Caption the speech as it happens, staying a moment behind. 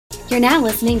You're now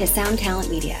listening to Sound Talent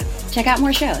Media. Check out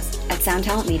more shows at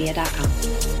soundtalentmedia.com.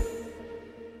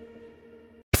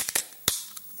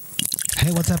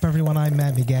 Hey, what's up, everyone? I'm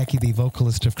Matt McGachy, the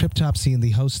vocalist of Cryptopsy and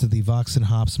the host of the Vox and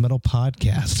Hops Metal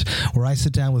Podcast, where I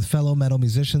sit down with fellow metal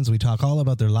musicians. We talk all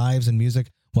about their lives and music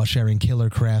while sharing killer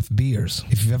craft beers.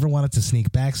 If you've ever wanted to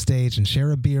sneak backstage and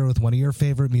share a beer with one of your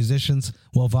favorite musicians,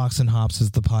 well, Vox and Hops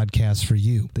is the podcast for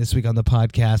you. This week on the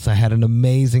podcast, I had an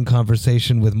amazing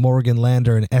conversation with Morgan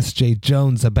Lander and S.J.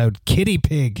 Jones about Kitty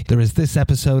Pig. There is this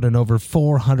episode and over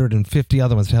 450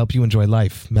 other ones to help you enjoy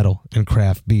life, metal, and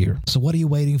craft beer. So what are you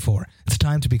waiting for? It's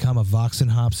time to become a Vox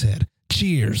and Hops head.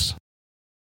 Cheers!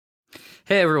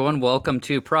 Hey everyone, welcome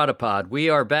to Protopod. We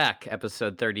are back,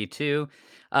 episode 32.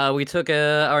 We took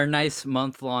our nice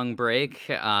month-long break.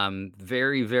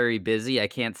 Very, very busy. I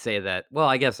can't say that. Well,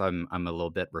 I guess I'm a little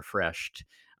bit refreshed,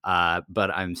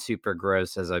 but I'm super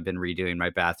gross as I've been redoing my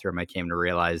bathroom. I came to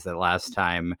realize that last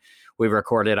time we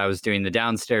recorded, I was doing the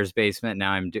downstairs basement.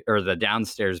 Now or the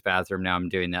downstairs bathroom. Now I'm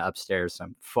doing the upstairs. So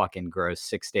I'm fucking gross.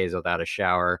 6 days without a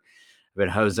shower. I've been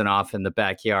hosing off in the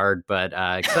backyard, but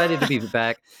excited to be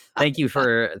back. Thank you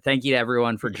to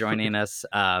everyone for joining us.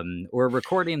 We're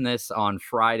recording this on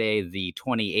Friday, the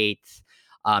 28th.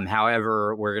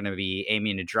 However, we're going to be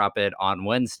aiming to drop it on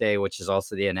Wednesday, which is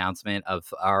also the announcement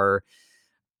of our,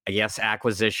 I guess,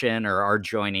 acquisition or our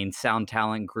joining Sound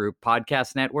Talent Group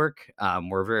podcast network.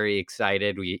 We're very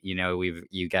excited.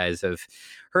 You guys have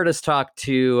heard us talk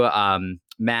to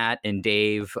Matt and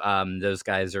Dave. Those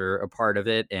guys are a part of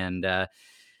it, and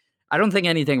I don't think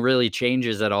anything really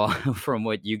changes at all from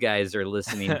what you guys are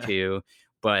listening to.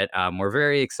 But we're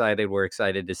very excited. We're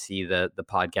excited to see the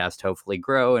podcast hopefully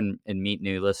grow and meet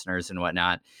new listeners and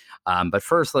whatnot. But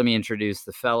first, let me introduce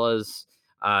the fellas.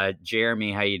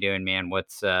 Jeremy, how you doing, man?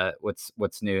 What's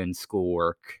new in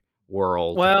schoolwork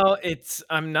world? Well,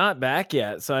 I'm not back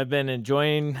yet, so I've been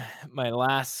enjoying my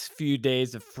last few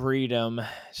days of freedom,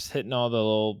 just hitting all the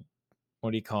little,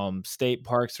 what do you call them, state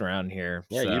parks around here.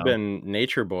 Yeah, so. You've been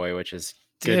nature boy, which is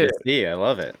good to see. I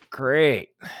love it. Great.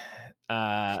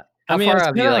 How far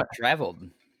have you traveled?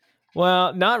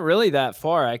 Well, not really that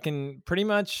far. I can pretty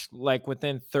much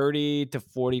within 30 to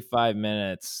 45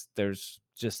 minutes, there's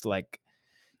just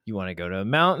you want to go to a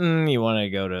mountain, you want to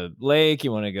go to lake,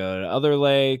 you want to go to other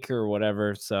lake or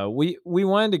whatever. So we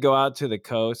wanted to go out to the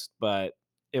coast, but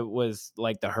it was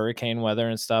the hurricane weather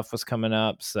and stuff was coming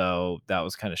up. So that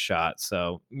was kind of shot.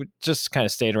 So we just kind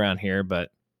of stayed around here,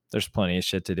 but there's plenty of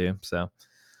shit to do. So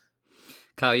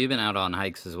Kyle, you've been out on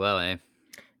hikes as well,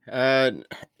 eh?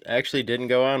 Actually didn't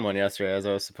go on one yesterday as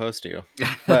I was supposed to.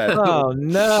 But oh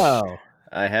no.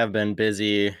 I have been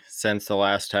busy since the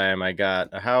last time I got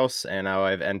a house, and now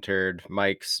I've entered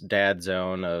Mike's dad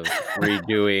zone of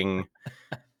redoing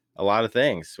a lot of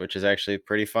things, which is actually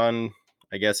pretty fun.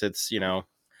 I guess it's, a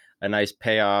nice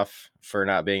payoff for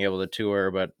not being able to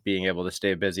tour, but being able to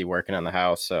stay busy working on the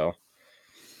house. So,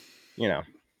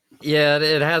 Yeah,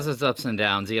 it has its ups and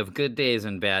downs. You have good days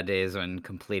and bad days when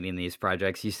completing these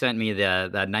projects. You sent me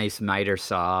that nice miter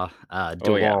saw, DeWalt.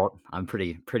 Oh, yeah. I'm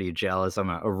pretty jealous. I'm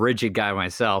a rigid guy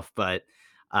myself, but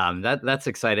that's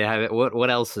exciting. What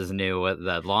else is new? What,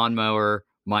 the lawnmower,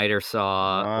 miter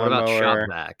saw? What about shop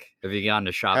vac? Have you gone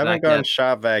to shop vac yet? Haven't gone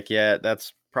shop vac yet.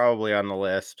 That's probably on the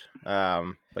list.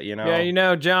 But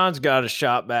yeah, John's got a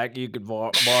shop vac you could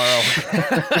borrow.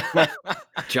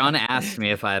 John asked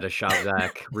me if I had a shop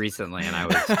vac recently, and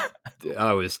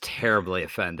I was terribly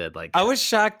offended. I was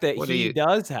shocked that he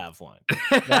does have one.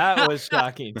 That was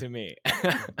shocking to me.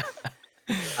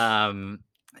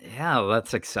 Yeah, well,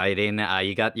 that's exciting.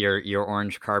 You got your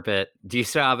orange carpet. Do you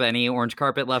still have any orange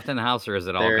carpet left in the house, or is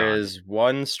it all gone? There is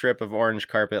one strip of orange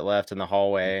carpet left in the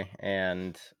hallway,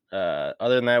 and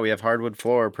other than that, we have hardwood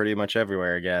floor pretty much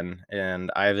everywhere again.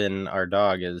 And Ivan, our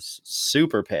dog, is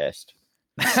super pissed.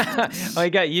 He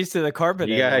got used to the carpet.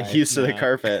 He got used to the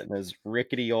carpet, and his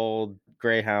rickety old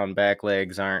greyhound back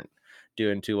legs aren't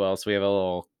doing too well. So we have a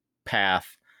little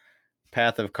path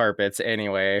of carpets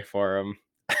anyway for him.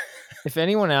 If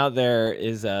anyone out there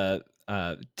is a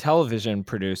television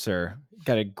producer,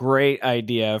 got a great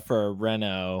idea for a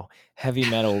Reno, heavy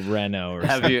metal Reno. Or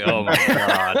something. Oh my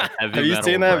god! Have you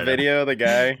seen that video? The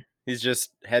guy, he's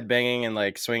just headbanging and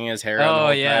like swinging his hair.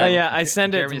 Oh yeah, yeah. I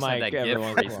send it Jeremy to Mike every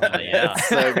once in a while. Yeah, it's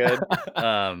so good.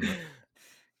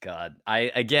 God,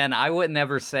 I would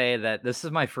never say that this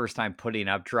is my first time putting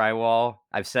up drywall.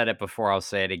 I've said it before. I'll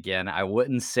say it again. I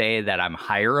wouldn't say that I'm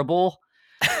hireable.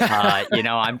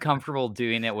 I'm comfortable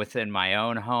doing it within my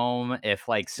own home. If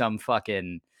like some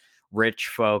fucking rich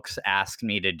folks asked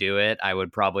me to do it, I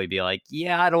would probably be like,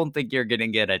 yeah, I don't think you're going to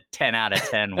get a 10 out of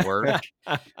 10 work.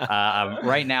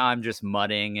 Right now I'm just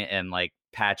mudding and like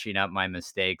patching up my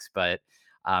mistakes, but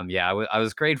yeah, I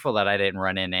was grateful that I didn't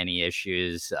run into any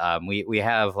issues. We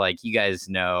have, like, you guys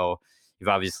know, you've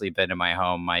obviously been to my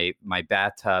home. My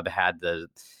bathtub had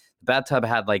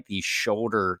like these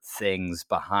shoulder things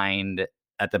behind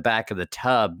at the back of the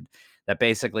tub that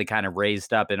basically kind of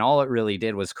raised up, and all it really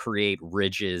did was create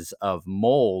ridges of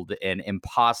mold and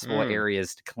impossible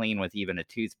areas to clean with even a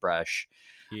toothbrush.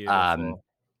 Beautiful.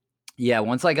 Yeah,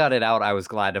 once I got it out, I was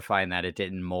glad to find that it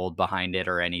didn't mold behind it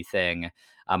or anything.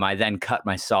 I then cut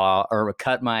my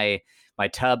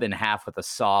tub in half with a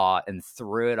saw and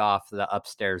threw it off the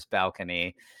upstairs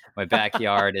balcony. My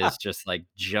backyard is just like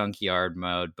junkyard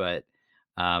mode, but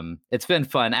it's been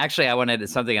fun. Actually,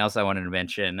 something else I wanted to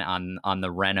mention on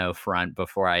the reno front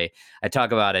before I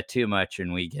talk about it too much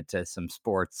and we get to some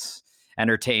sports,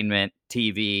 entertainment,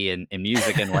 TV, and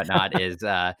music and whatnot is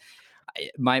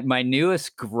my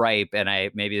newest gripe, and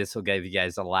maybe this will give you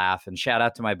guys a laugh. And shout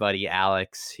out to my buddy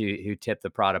Alex who tipped the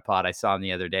Prada Pod. I saw him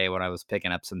the other day when I was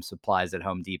picking up some supplies at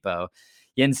Home Depot.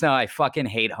 Yins know I fucking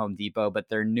hate Home Depot, but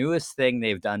their newest thing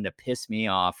they've done to piss me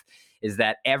off is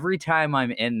that every time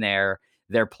I'm in there,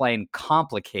 they're playing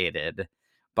Complicated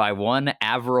by one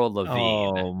Avril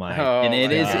Lavigne. Oh my! And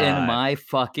it is in God. my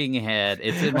fucking head.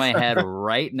 It's in my head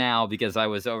right now because I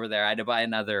was over there. I had to buy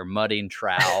another mudding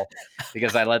trowel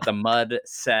because I let the mud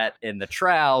set in the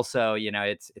trowel. So,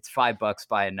 it's $5,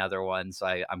 buy another one. So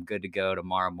I'm good to go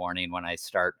tomorrow morning when I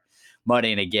start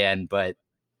mudding again. But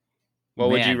well,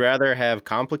 would you rather have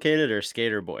Complicated or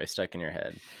Skater Boy stuck in your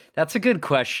head? That's a good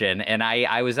question. And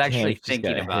I was actually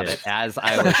thinking about it as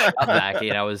I was shop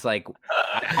vacking. I was like,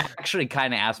 I actually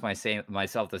kind of asked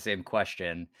myself the same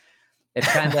question. It's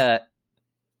kind of,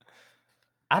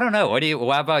 I don't know. What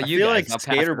about you guys? I feel like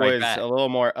Skater Boy is a little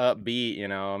more upbeat,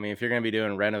 I mean, if you're going to be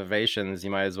doing renovations,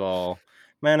 you might as well.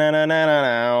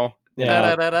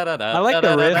 Yeah. I like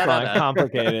the riff on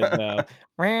Complicated though.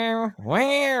 Well,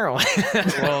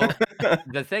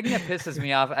 the thing that pisses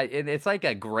me off, it's like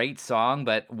a great song,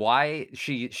 but why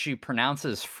she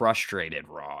pronounces frustrated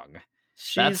wrong.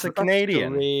 She's a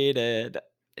Canadian. Frustrated.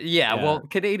 Yeah, well,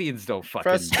 Canadians don't fucking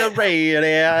frustrated.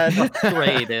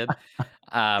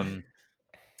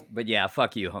 But yeah,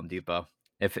 fuck you, Home Depot.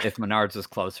 If Menards was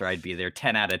closer, I'd be there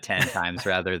 10 out of 10 times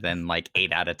rather than like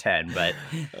 8 out of 10. But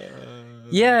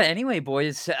yeah, anyway,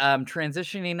 boys,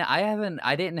 transitioning.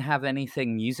 I didn't have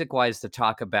anything music wise to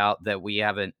talk about that we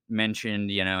haven't mentioned,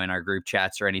 in our group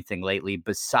chats or anything lately,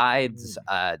 besides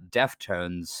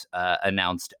Deftones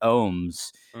announced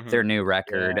Ohms, their new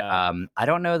record. Yeah. I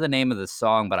don't know the name of the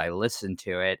song, but I listened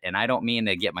to it, and I don't mean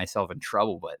to get myself in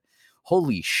trouble, but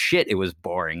holy shit, it was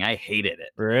boring. I hated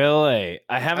it. Really?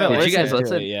 I haven't listened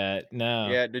to it yet. No.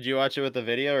 Yeah, did you watch it with the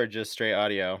video or just straight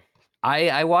audio?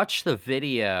 I watched the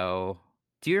video.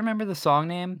 Do you remember the song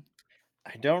name?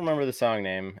 I don't remember the song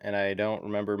name, and I don't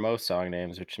remember most song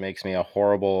names, which makes me a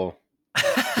horrible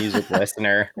music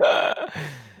listener.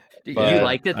 You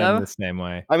liked it though? I'm the same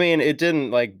way. I mean, it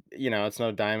didn't it's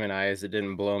no Diamond Eyes. It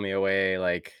didn't blow me away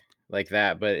like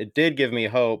that, but it did give me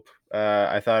hope.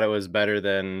 I thought it was better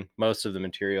than most of the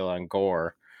material on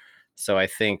Gore, so I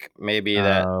think maybe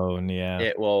that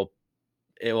it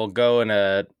will go in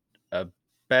a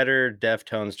better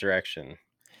Deftones direction.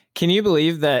 Can you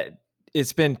believe that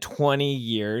it's been 20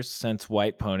 years since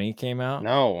White Pony came out?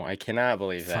 No, I cannot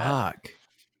believe that. Fuck.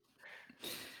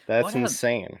 That's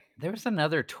insane. There was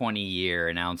another 20-year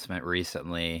announcement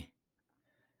recently.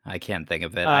 I can't think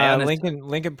of it.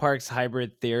 Linkin Park's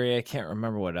Hybrid Theory. I can't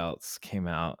remember what else came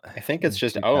out. I think it's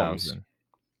just Ohms.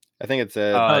 I think it's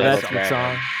that's the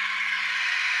song.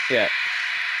 Yeah.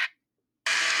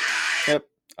 Yep.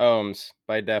 Ohms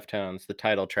by Deftones, the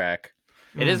title track.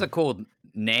 It is a cool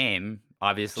name.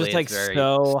 Obviously, just like it's very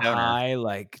so stoner. high,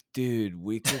 like, dude,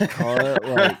 we could call it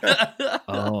like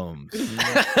Ohms.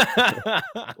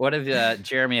 What have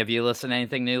Jeremy? Have you listened to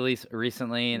anything new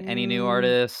recently? Any new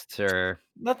artists or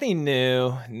nothing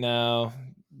new? No,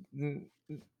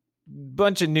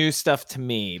 bunch of new stuff to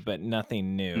me, but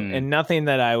nothing new, and nothing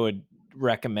that I would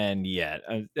recommend yet.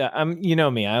 I'm,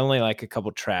 me. I only like a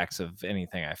couple tracks of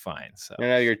anything I find. So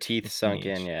your teeth sunk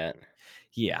in yet?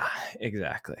 Yeah,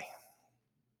 exactly.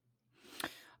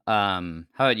 How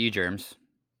about you, Germs?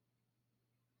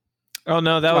 Oh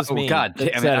no, that was Oh me. God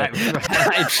that damn said it!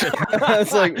 It's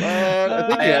like, I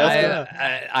think you asked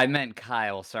it. I meant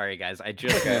Kyle. Sorry, guys. I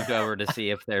just moved over to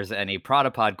see if there's any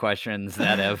Protopod questions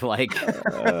that have like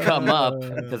come up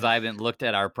because I haven't looked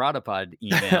at our Protopod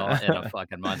email in a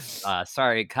fucking month.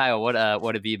 Sorry, Kyle. What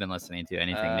have you been listening to?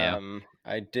 Anything new?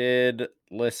 I did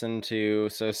listen to,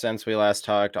 so since we last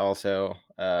talked, also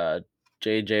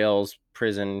Jay Jail's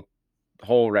Prison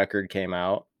whole record came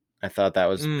out. I thought that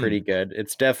was pretty good.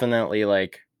 It's definitely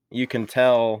like, you can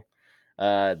tell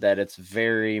that it's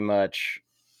very much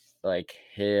like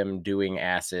him doing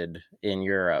acid in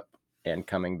Europe and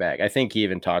coming back. I think he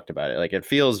even talked about it. Like, it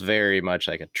feels very much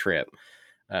like a trip.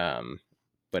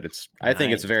 But I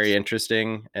think it's very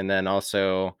interesting. And then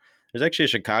also, there's actually a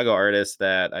Chicago artist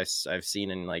that I've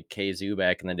seen in like KZoo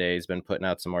back in the day. He's been putting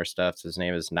out some more stuff. His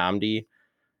name is Namdi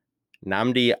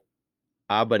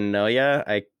Abanoya.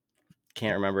 I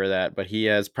can't remember that, but he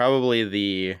has probably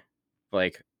the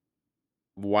like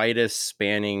widest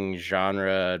spanning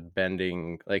genre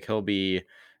bending. Like, he'll be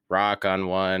rock on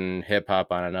one, hip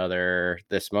hop on another.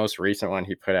 This most recent one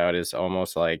he put out is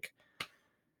almost like,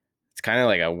 it's kind of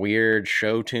like a weird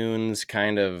show tunes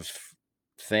kind of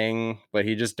thing, but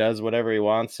he just does whatever he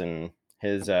wants. And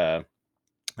his I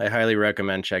highly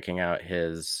recommend checking out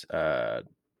his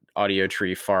Audio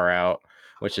Tree Far Out,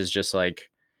 which is just like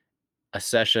a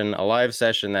live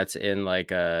session that's in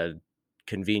like a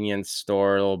convenience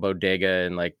store, a little bodega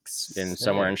in like in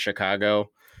somewhere in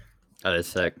Chicago. That is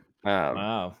sick.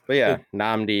 Wow. But yeah,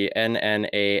 Namdi,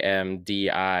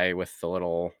 Nnamdi, with the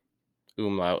little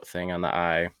umlaut thing on the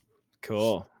I.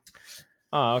 Cool.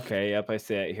 Oh, okay. Yep, I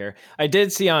see it here. I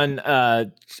did see on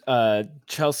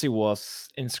Chelsea Wolf's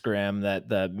Instagram that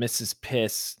the Mrs.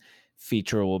 Piss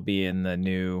feature will be in the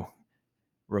new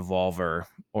Revolver,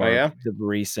 or the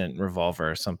recent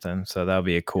Revolver or something. So that'll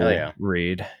be a cool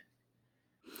read.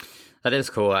 That is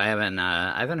cool. I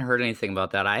haven't heard anything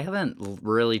about that. I haven't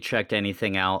really checked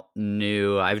anything out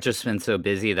new. I've just been so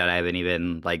busy that I haven't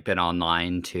even like been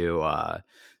online to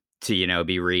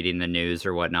be reading the news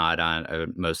or whatnot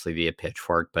on mostly via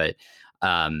Pitchfork. But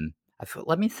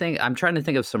let me think. I'm trying to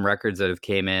think of some records that have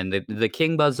came in. The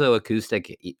King Buzzo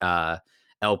acoustic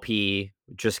LP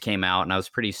just came out, and I was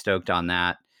pretty stoked on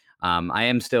that. I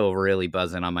am still really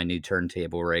buzzing on my new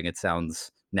turntable rig. It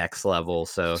sounds next level.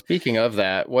 So speaking of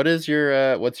that, what's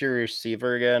your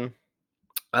receiver again?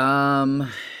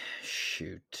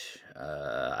 Shoot.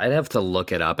 I'd have to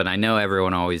look it up, and I know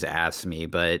everyone always asks me,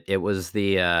 but it was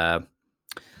the I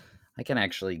can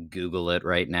actually Google it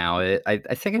right now. I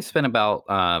think I spent about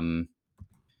like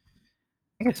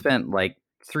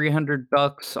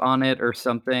 $300 on it or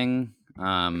something.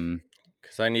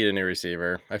 Because I need a new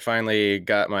receiver. I finally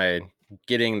got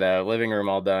getting the living room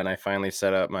all done. I finally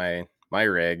set up my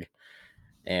rig,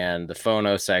 and the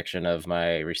phono section of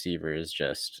my receiver is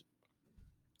just,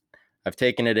 I've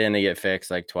taken it in to get fixed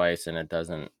like twice, and I'm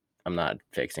not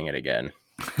fixing it again.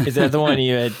 Is that the one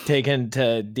you had taken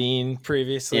to Dean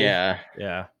previously? Yeah.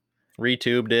 Yeah.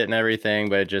 Retubed it and everything,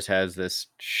 but it just has this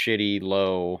shitty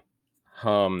low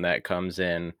hum that comes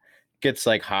in. Gets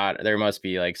like hot. There must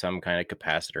be like some kind of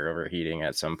capacitor overheating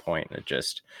at some point, and it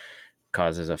just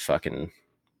causes a fucking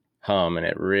hum, and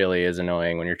it really is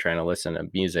annoying when you're trying to listen to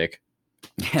music.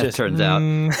 Yeah, it turns out.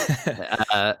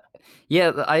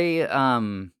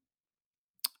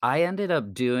 I ended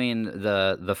up doing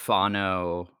the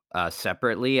phono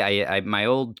separately. My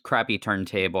old crappy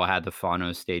turntable had the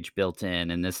phono stage built in,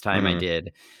 and this time I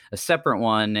did a separate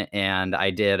one, and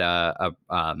I did I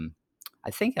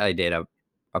think I did a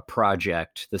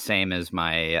project the same as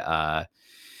my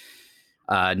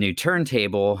new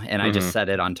turntable, and I just set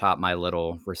it on top of my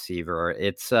little receiver.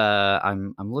 It's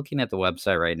I'm looking at the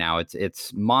website right now.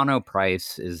 It's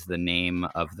Monoprice is the name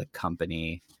of the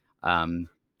company.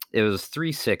 It was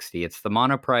 $360. It's the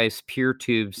Monoprice Pure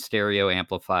Tube stereo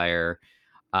amplifier,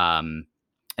 and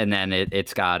then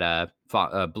it's got a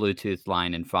Bluetooth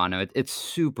line and phono. It's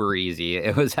super easy.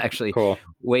 It was actually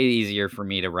way easier for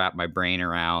me to wrap my brain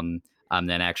around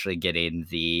than actually getting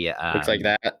the. Looks like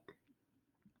that.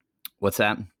 What's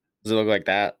that? Does it look like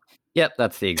that? Yep,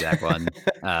 that's the exact one.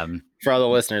 For all the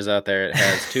listeners out there, it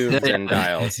has tubes and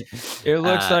dials. It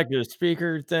looks like a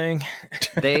speaker thing.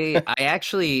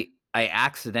 I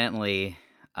accidentally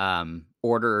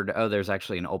ordered. Oh, there's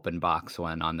actually an open box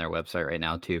one on their website right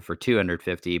now too for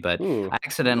 $250. But I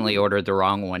accidentally ordered the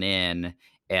wrong one in,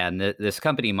 and this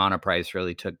company Monoprice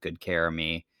really took good care of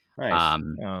me. Nice.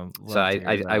 So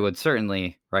I would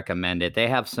certainly recommend it. They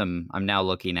have some. I'm now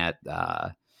looking at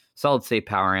solid state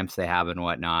power amps they have and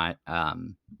whatnot. But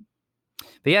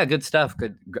yeah, good stuff.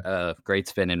 Good, great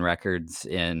spinning records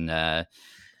in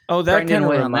Oh, that grinding kind of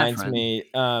away on that reminds front. me.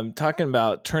 Talking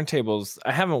about turntables,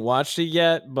 I haven't watched it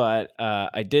yet, but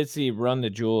I did see Run the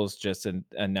Jewels just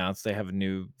announced they have a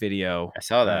new video. I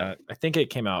saw that. I think it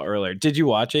came out earlier. Did you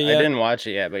watch it I yet? didn't watch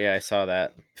it yet, but yeah, I saw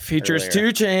that Features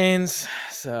earlier. 2 Chainz,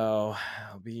 so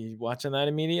I'll be watching that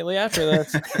immediately after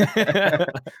this.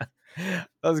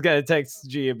 I was gonna text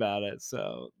G about it,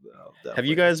 so I'll Have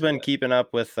you definitely guys see been that. keeping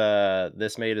up with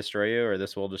This May Destroy You or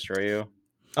This Will Destroy You?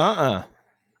 I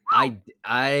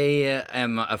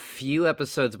am a few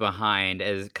episodes behind,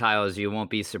 as Kyle, as you won't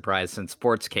be surprised since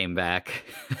sports came back.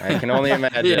 I can only Yeah,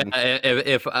 imagine.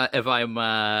 if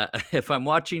I'm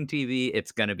watching TV,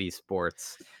 it's gonna be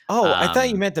sports. Oh, I thought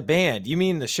you meant the band. You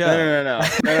mean the show? No.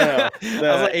 I The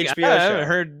was like, HBO I show. haven't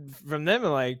heard from them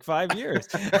in like 5 years.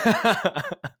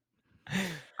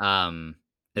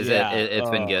 It's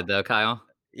been good though, Kyle?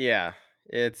 Yeah,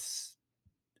 it's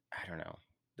I don't know.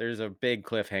 There's a big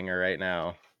cliffhanger right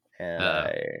now, and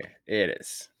it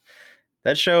is.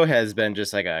 That show has been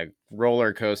just like a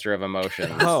roller coaster of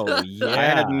emotions. Oh yeah, I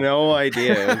had no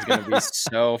idea it was gonna be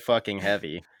so fucking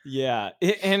heavy. yeah,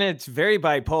 and it's very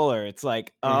bipolar. It's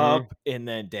like up and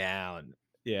then down.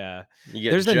 Yeah, You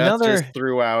get there's just another.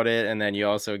 throughout it, and then you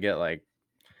also get like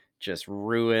just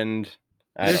ruined.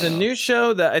 There's a new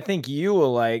show that I think you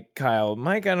will like, Kyle.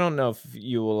 Mike, I don't know if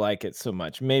you will like it so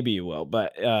much. Maybe you will,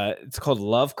 but it's called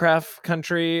Lovecraft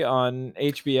Country on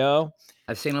HBO.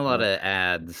 I've seen a lot of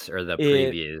ads or the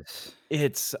previews.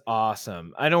 It's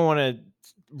awesome. I don't want to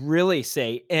really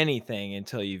say anything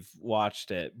until you've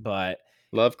watched it, but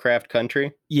Lovecraft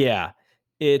Country. yeah,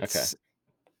 it.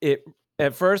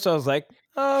 At first, I was like,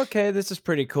 oh, okay, this is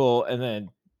pretty cool, and then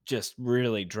just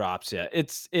really drops you.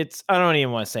 It's. I don't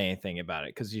even want to say anything about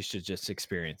it because you should just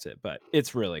experience it. But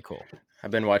it's really cool.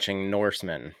 I've been watching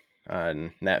Norseman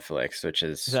on Netflix, which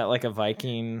is that like a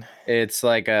Viking? It's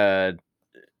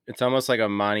almost like a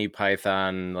Monty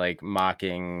Python like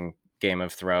mocking Game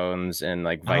of Thrones and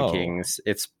like Vikings.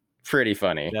 It's pretty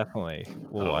funny. Definitely,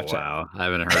 we'll watch it. Wow, I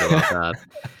haven't heard about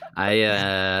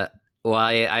that.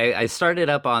 I started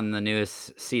up on the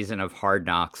newest season of Hard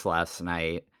Knocks last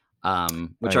night,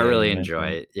 which I really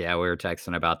enjoy. Yeah, we were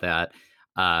texting about that.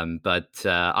 But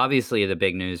obviously, the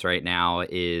big news right now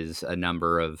is a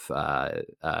number of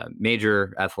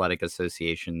major athletic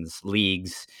associations,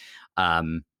 leagues,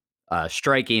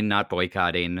 striking, not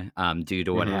boycotting, due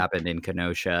to what happened in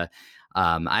Kenosha.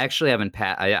 I actually haven't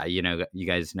you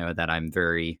guys know that I'm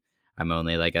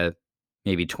only like a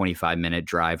maybe 25-minute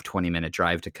drive, 20-minute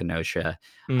drive to Kenosha.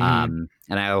 And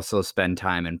I also spend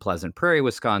time in Pleasant Prairie,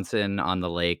 Wisconsin on the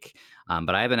lake.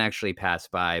 But I haven't actually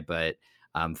passed by. But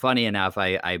funny enough,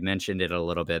 I mentioned it a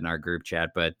little bit in our group chat,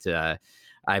 but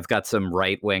I've got some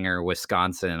right-winger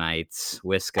Wisconsinites,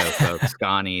 Wisco folks,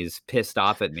 Scotties, pissed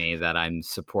off at me that I'm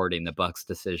supporting the Bucks'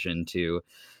 decision to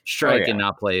strike and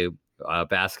not play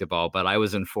basketball. But I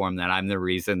was informed that I'm the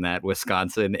reason that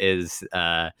Wisconsin is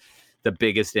the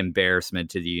biggest embarrassment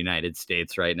to the United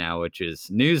States right now, which is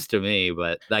news to me,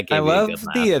 but that gave me a good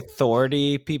laugh. The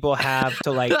authority people have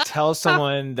to like tell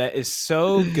someone that is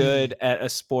so good at a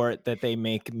sport that they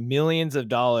make millions of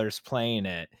dollars playing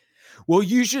it. Well,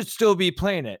 you should still be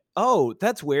playing it. Oh,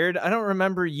 that's weird. I don't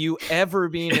remember you ever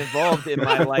being involved in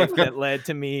my life that led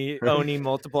to me owning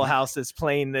multiple houses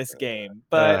playing this game.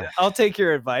 But I'll take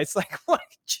your advice. Like, what?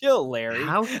 Chill, Larry.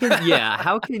 How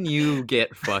can you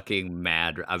get fucking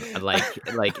mad?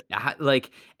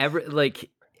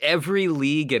 Every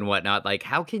league and whatnot. Like,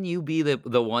 how can you be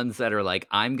the ones that are like,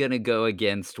 I'm gonna go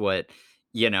against what,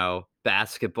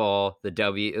 basketball, the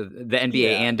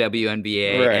NBA and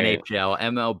WNBA, NHL,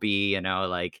 MLB,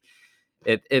 like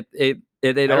it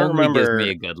only gives me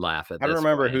a good laugh at this. I don't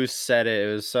remember point. who said it.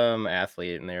 It was some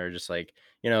athlete, and they were just like,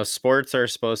 sports are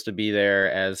supposed to be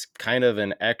there as kind of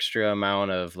an extra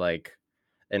amount of like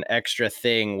an extra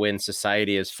thing when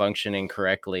society is functioning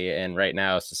correctly. And right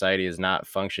now, society is not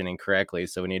functioning correctly.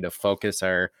 So we need to focus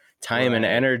our time and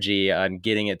energy on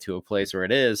getting it to a place where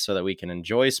it is so that we can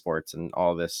enjoy sports and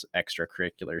all this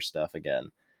extracurricular stuff again.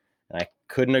 And I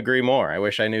couldn't agree more. I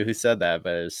wish I knew who said that,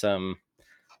 but it's some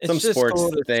sports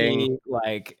cool to thing. See,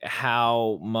 like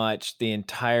how much the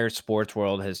entire sports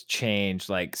world has changed,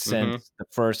 like since the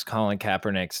first Colin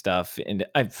Kaepernick stuff. And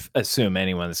I assume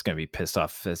anyone that's going to be pissed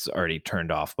off has already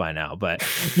turned off by now. But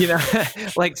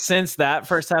like since that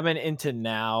first happened into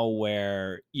now,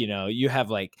 where you have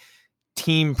like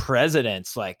team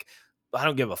presidents, like I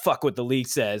don't give a fuck what the league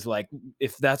says. Like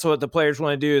if that's what the players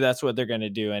want to do, that's what they're going to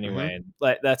do anyway. And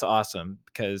like that's awesome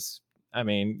because. I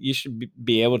mean, you should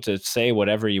be able to say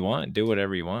whatever you want, do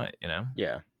whatever you want,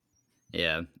 Yeah.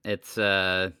 Yeah. It's,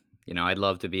 I'd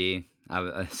love to be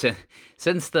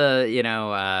since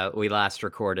the we last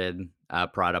recorded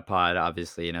Prada Pod,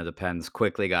 obviously the Pens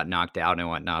quickly got knocked out and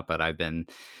whatnot, but I've been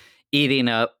eating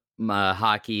up my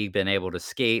hockey, been able to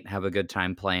skate, have a good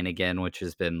time playing again, which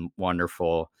has been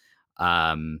wonderful.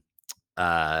 Um,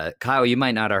 Kyle, you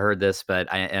might not have heard this,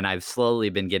 but I've slowly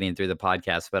been getting through the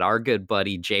podcast, but our good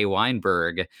buddy Jay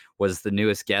Weinberg was the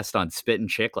newest guest on Spittin'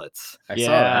 Chicklets. I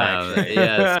saw that actually.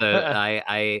 Yeah,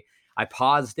 so I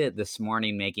paused it this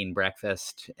morning making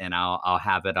breakfast, and I'll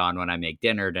have it on when I make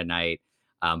dinner tonight.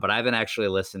 But I haven't actually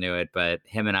listened to it. But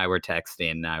him and I were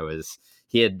texting.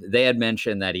 They had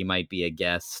mentioned that he might be a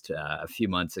guest a few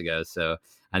months ago, so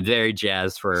I'm very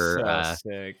jazzed for. So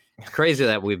sick. It's crazy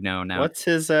that we've known now. What's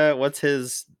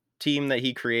his team that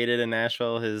he created in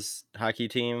Nashville? His hockey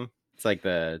team? It's like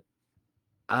the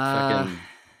fucking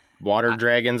Water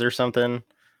Dragons or something.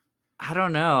 I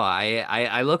don't know.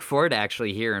 I look forward to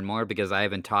actually hearing more because I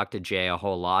haven't talked to Jay a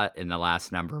whole lot in the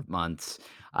last number of months.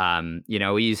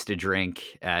 We used to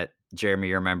drink at Jeremy.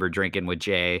 You remember drinking with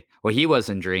Jay? Well, he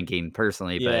wasn't drinking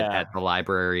personally, but at the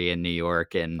library in New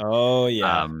York. And oh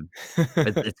yeah,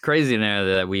 it's crazy to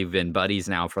know that we've been buddies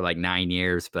now for like 9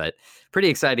 years. But pretty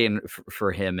exciting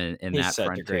for him in he's that such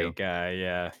front a great too. guy.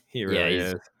 Yeah, he really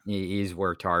is. He's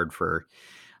worked hard for,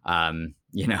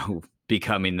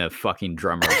 becoming the fucking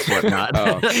drummer of Slipknot.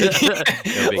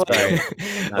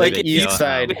 Like East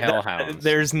Side Hellhounds.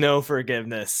 There's no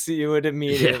forgiveness. You would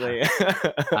immediately.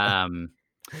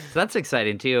 So that's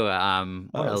exciting too.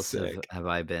 What else have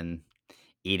I been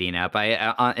eating up?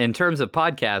 In terms of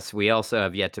podcasts, we also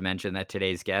have yet to mention that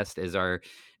today's guest is our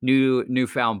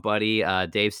newfound buddy,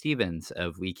 Dave Stevens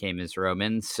of We Came as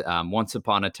Romans. Once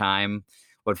upon a time,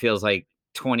 what feels like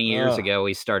 20 years ago,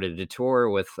 we started a tour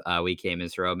with We Came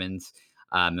as Romans.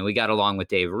 And we got along with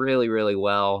Dave really, really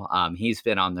well. He's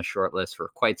been on the short list for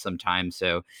quite some time.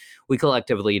 So we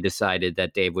collectively decided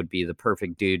that Dave would be the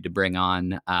perfect dude to bring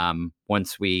on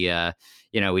once we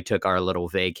took our little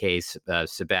vacay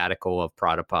sabbatical of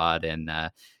Prada Pod and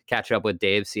catch up with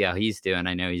Dave, see how he's doing.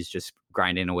 I know he's just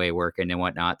grinding away, working and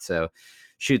whatnot. So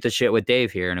shoot the shit with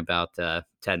Dave here in about 10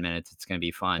 minutes. It's going to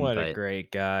be fun. What a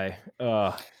great guy.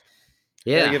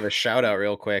 Yeah, give a shout out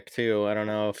real quick too. I don't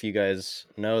know if you guys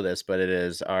know this, but it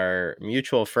is our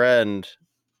mutual friend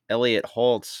Elliot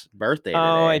Holt's birthday today.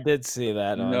 Oh, I did see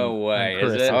that. No way. On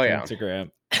is it? Oh yeah.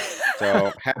 Instagram.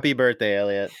 So happy birthday,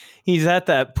 Elliot. He's at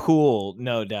that pool,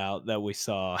 no doubt, that we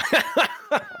saw.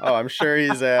 Oh, I'm sure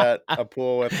he's at a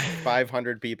pool with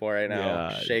 500 people right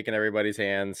now, shaking everybody's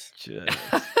hands.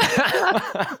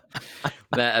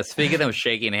 Speaking of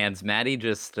shaking hands, Maddie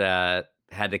just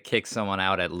had to kick someone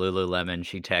out at Lululemon.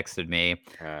 She texted me.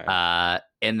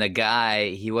 And the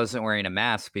guy, he wasn't wearing a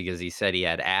mask because he said he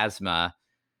had asthma.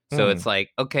 So it's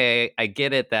like, okay, I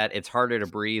get it that it's harder to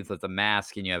breathe with a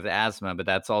mask and you have asthma, but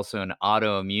that's also an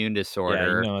autoimmune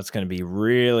disorder. Yeah, it's going to be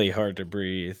really hard to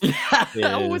breathe. Buddy?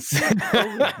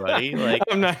 Like,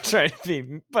 I'm not trying to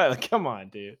be, but come on,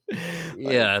 dude.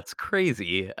 Yeah, it's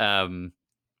crazy.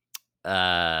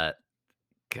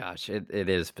 Gosh, it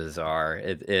is bizarre.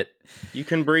 It you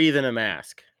can breathe in a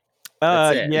mask.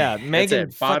 That's it. Yeah,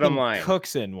 Megan bottom line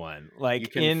cooks in one, like you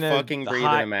can in fucking a breathe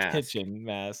hot in a mask. kitchen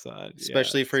massage,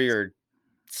 especially for your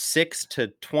 6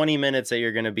 to 20 minutes that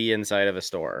you're going to be inside of a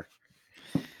store.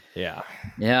 Yeah,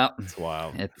 it's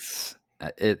wild.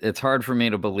 It's hard for me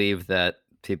to believe that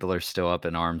people are still up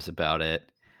in arms about it.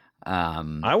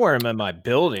 I wear them in my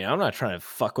building. I'm not trying to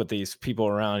fuck with these people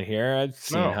around here. I've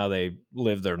seen how they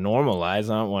live their normal lives.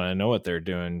 I don't want to know what they're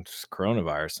doing. Just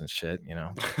coronavirus and shit,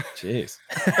 Jeez.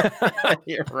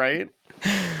 You're right.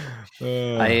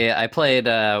 I played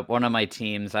one of my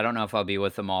teams. I don't know if I'll be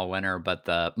with them all winter, but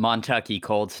the Montucky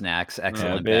Cold Snacks,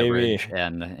 excellent beverage,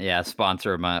 and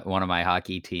sponsor one of my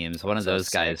hockey teams. One of those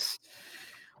guys.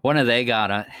 One of those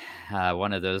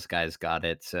guys got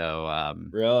it. So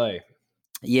really.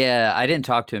 Yeah, I didn't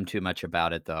talk to him too much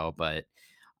about it though, but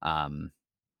one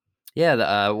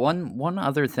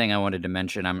other thing I wanted to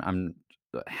mention, I'm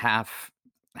half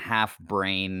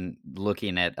brain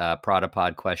looking at Prada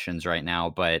Pod questions right now,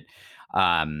 but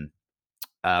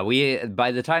we,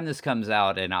 by the time this comes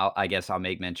out, and I guess I'll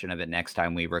make mention of it next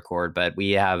time we record, but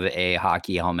we have a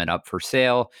hockey helmet up for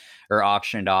sale or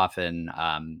auctioned off, and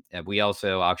we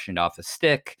also auctioned off a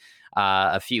stick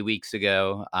a few weeks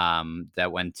ago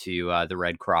that went to the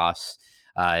Red Cross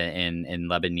in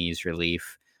Lebanese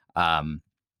relief.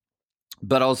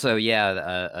 But also,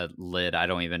 a lid. I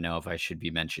don't even know if I should be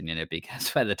mentioning it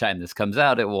because by the time this comes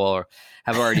out, it will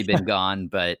have already been gone.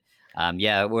 But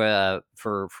we're,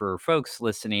 for folks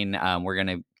listening, we're going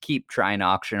to keep trying to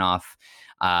auction off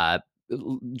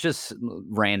just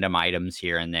random items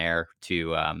here and there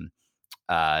to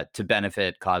to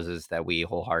benefit causes that we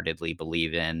wholeheartely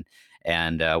believe in.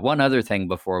 And one other thing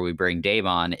before we bring Dave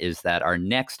on is that our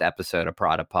next episode of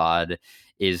Protopod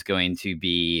is going to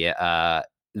be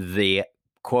the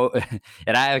quote,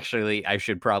 and I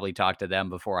should probably talk to them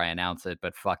before I announce it,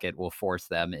 but fuck it, we'll force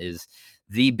them, is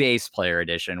the bass player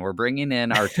edition. We're bringing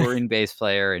in our touring bass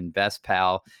player and best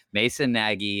pal, Mason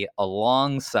Nagy,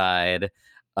 alongside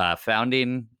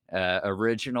founding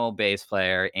original bass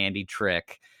player, Andy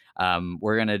Trick.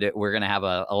 We're gonna have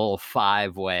a little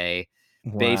 5-way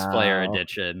bass player Wow.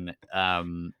 edition.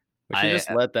 We should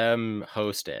just let them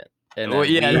host it. And Well,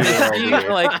 then yeah, we it's will just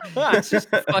do- like it's just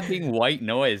fucking white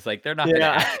noise. Like they're not gonna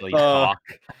Yeah. actually Oh.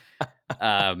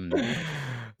 talk.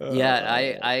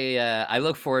 Yeah, I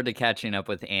look forward to catching up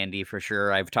with Andy for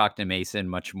sure. I've talked to Mason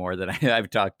much more than I've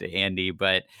talked to Andy,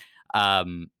 but yeah,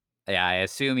 I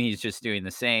assume he's just doing the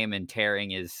same and tearing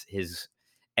his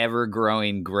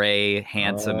ever-growing gray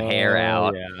handsome hair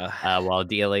out Yeah. while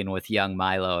dealing with young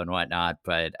Milo and whatnot.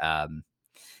 But yeah,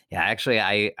 actually,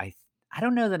 I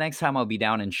don't know the next time I'll be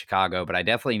down in Chicago, but I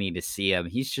definitely need to see him.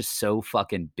 He's just so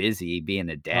fucking busy being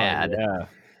a dad Yeah.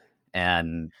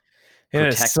 and And a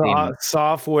protecting.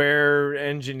 software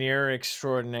engineer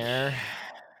extraordinaire.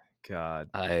 God.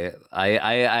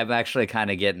 I'm actually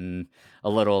kind of getting a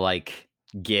little like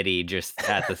giddy just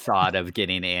at the thought of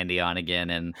getting Andy on again,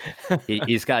 and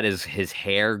he's got his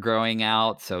hair growing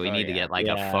out, so we Oh, need to yeah. get like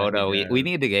Yeah, a he photo. We does.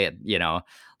 need to get,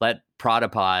 let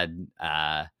Protopod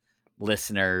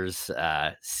listeners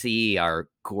see our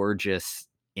gorgeous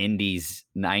 90s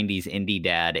indie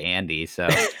dad Andy. So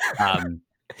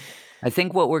I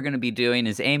think what we're going to be doing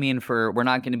is we're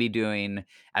not going to be doing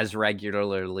as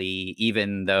regularly,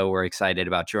 even though we're excited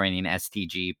about joining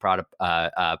STG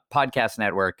Podcast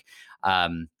Network.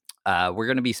 We're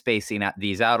going to be spacing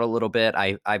these out a little bit.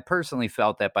 I personally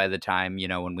felt that by the time,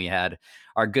 when we had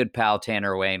our good pal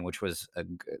Tanner Wayne, which was,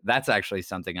 that's actually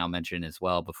something I'll mention as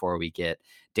well before we get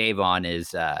Dave on,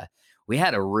 is we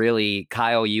had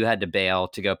Kyle, you had to bail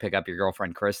to go pick up your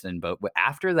girlfriend, Kristen. But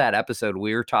after that episode,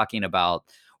 we were talking about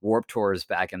Warped Tours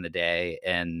back in the day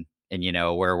and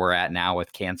where we're at now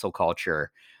with cancel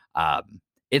culture.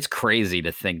 It's crazy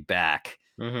to think back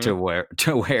to where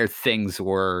things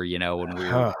were, when we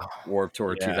were Warped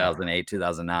Tour 2008,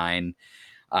 2009,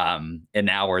 and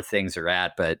now where things are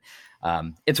at. But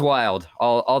it's wild.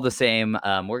 All the same,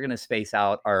 we're going to space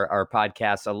out our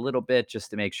podcast a little bit just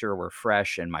to make sure we're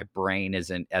fresh and my brain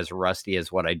isn't as rusty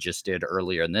as what I just did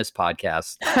earlier in this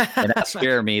podcast. And ask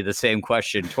Jeremy the same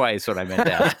question twice when I meant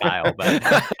to ask Kyle. But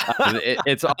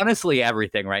it's honestly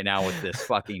everything right now with this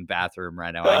fucking bathroom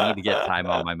right now. I need to get time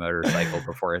on my motorcycle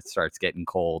before it starts getting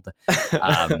cold.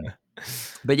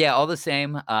 But yeah, all the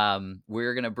same,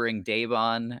 we're going to bring Dave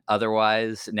on.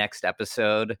 Otherwise, next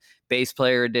episode, bass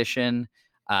player edition.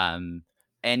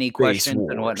 Any questions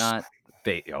and whatnot?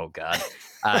 Oh, God.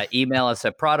 Email us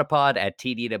at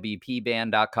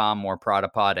protopod@tdwpband.com or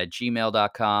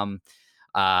protopod@gmail.com.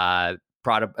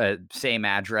 Same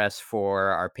address for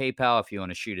our PayPal if you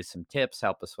want to shoot us some tips,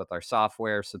 help us with our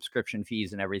software, subscription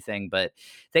fees and everything. But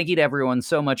thank you to everyone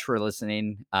so much for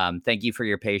listening. Thank you for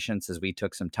your patience as we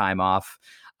took some time off.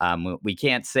 We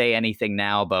can't say anything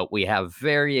now, but we have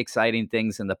very exciting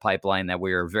things in the pipeline that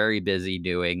we are very busy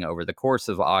doing over the course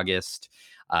of August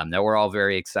that we're all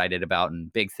very excited about,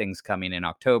 and big things coming in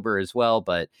October as well.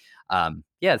 But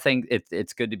yeah, I think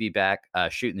it's good to be back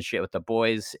shooting the shit with the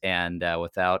boys. And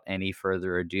without any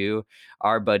further ado,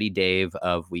 our buddy Dave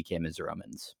of We Came as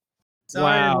Romans.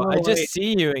 Wow, I just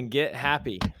see you and get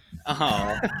happy.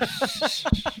 Oh.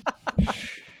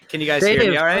 Can you guys Dave,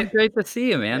 hear me all right? Great to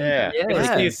see you, man. Yeah. Good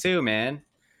to see you too, man.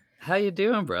 How you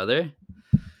doing, brother?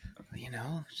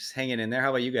 Just hanging in there. How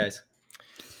about you guys?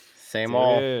 Same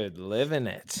old. Dude, living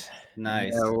it.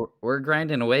 Nice. Yeah, we're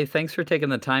grinding away. Thanks for taking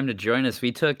the time to join us.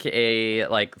 We took a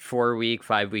 4-week,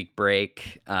 5-week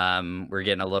break. We're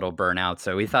getting a little burnout,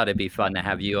 so we thought it'd be fun to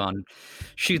have you on,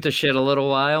 shoot the shit a little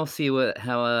while, see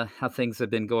how things have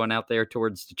been going out there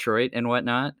towards Detroit and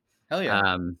whatnot. Hell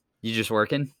yeah. You just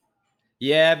working?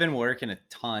 Yeah, I've been working a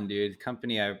ton, dude. The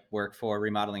company I work for,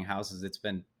 remodeling houses, it's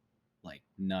been like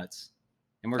nuts.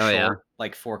 And we're short,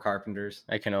 like 4 carpenters.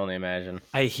 I can only imagine.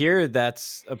 I hear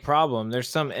that's a problem. There's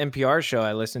some NPR show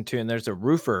I listen to, and there's a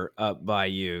roofer up by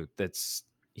you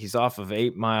he's off of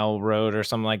 8 Mile Road or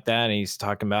something like that, and he's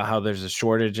talking about how there's a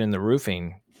shortage in the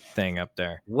roofing thing up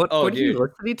there. What are you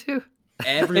listening to?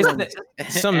 Everyone,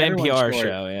 some NPR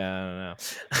show. Yeah, I don't know.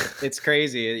 It's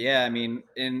crazy. Yeah, I mean,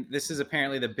 and this is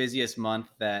apparently the busiest month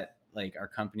that like our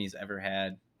company's ever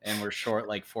had, and we're short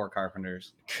like 4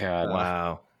 carpenters. God,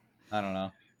 wow. I don't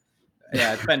know.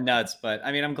 Yeah, it's been nuts, but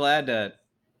I mean, I'm glad to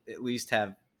at least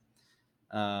have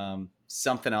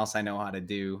something else I know how to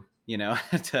do,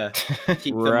 to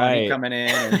keep the money coming in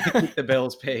and keep the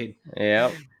bills paid.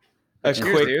 Yep. A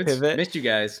quick dudes. pivot. Missed you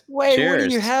guys. Wait, what do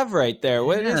Cheers. you have right there?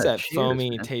 What is that cheers,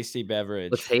 foamy, man. tasty beverage?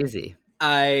 What's hazy?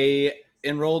 I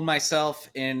enrolled myself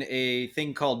in a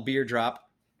thing called Beer Drop,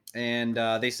 and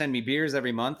they send me beers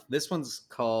every month. This one's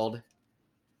called,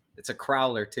 it's a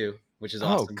crowler too, which is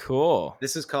awesome. Oh, cool.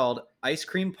 This is called Ice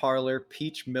Cream Parlor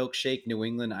Peach Milkshake New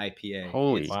England IPA.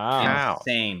 Holy cow.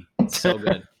 Insane. It's so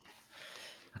good.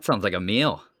 That sounds like a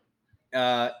meal.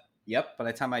 Yep. By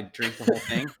the time I drink the whole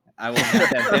thing, I will have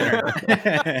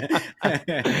that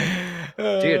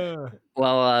dinner. Dude.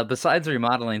 Well, besides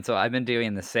remodeling, so I've been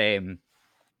doing the same.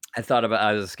 I thought about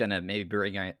I was gonna maybe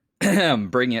bring it.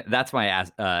 That's my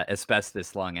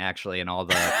asbestos lung actually, and all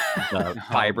the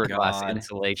fiberglass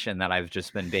insulation that I've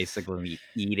just been basically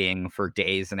eating for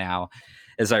days now,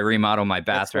 as I remodel my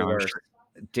bathroom.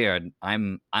 Dude,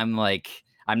 I'm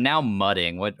now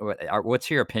mudding.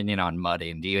 What's your opinion on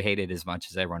mudding? Do you hate it as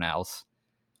much as everyone else?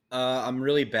 I'm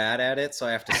really bad at it, so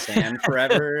I have to sand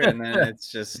forever, and then it's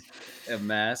just a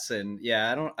mess. And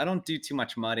yeah, I don't do too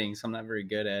much mudding, so I'm not very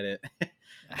good at it.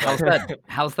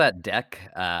 How's that deck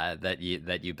that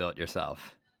you built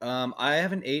yourself? I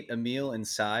haven't ate a meal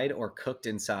inside or cooked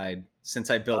inside since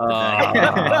I built the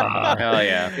deck. Hell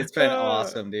yeah. It's been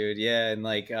awesome, dude. Yeah, and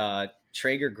like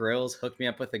Traeger grills hooked me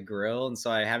up with a grill, and so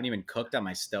I haven't even cooked on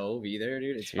my stove either,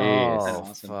 dude. It's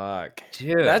awesome. Fuck,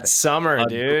 dude. That's summer,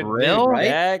 dude. Grill, dude, right?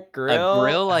 That grill, a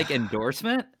grill like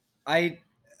endorsement. A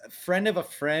friend of a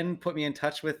friend put me in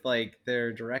touch with like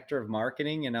their director of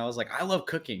marketing, and I was like, I love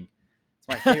cooking. It's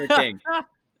my favorite thing.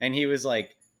 And he was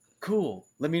like, cool,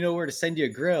 let me know where to send you a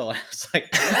grill. I was like,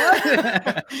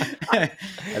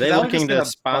 are they looking to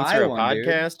sponsor a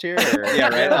podcast here? Or? Yeah,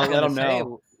 right. I'll let them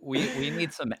know. We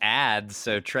need some ads,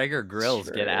 so Traeger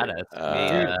Grills get at us.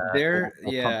 Dude,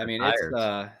 I mean,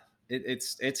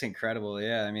 it's incredible.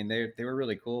 Yeah, I mean, they were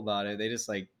really cool about it. They just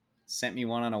like sent me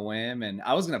one on a whim, and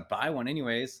I was gonna buy one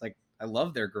anyways. Like, I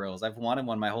love their grills. I've wanted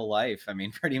one my whole life. I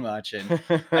mean, pretty much, and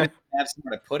I didn't have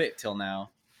somewhere to put it till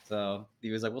now. So he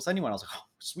was like, "We'll send you one." I was like, "Oh,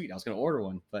 sweet!" I was gonna order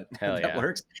one, but that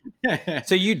works.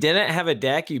 So you didn't have a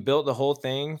deck? You built the whole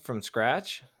thing from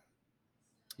scratch?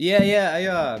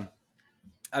 Yeah.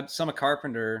 I'm a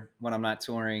carpenter when I'm not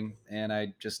touring, and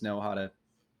I just know how to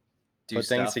put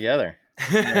things together.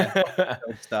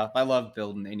 Build stuff. I love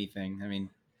building anything. I mean,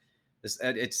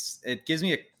 it gives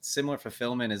me a similar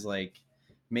fulfillment as like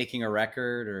making a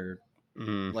record or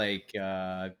like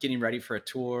getting ready for a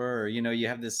tour, or you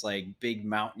have this like big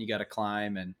mountain you got to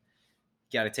climb, and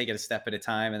you got to take it a step at a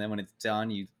time, and then when it's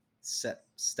done, you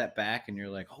step back and you're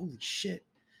like, holy shit,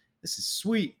 this is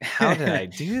sweet. How did I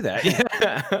do that?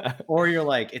 Yeah. Or you're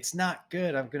like, it's not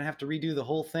good, I'm gonna have to redo the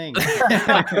whole thing.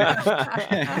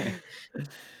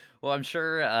 Well, I'm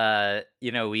sure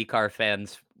WeCar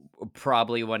fans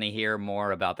probably want to hear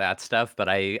more about that stuff, but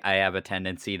I have a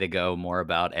tendency to go more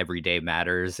about everyday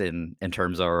matters in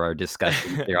terms of our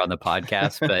discussion here on the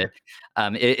podcast. But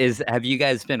have you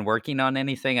guys been working on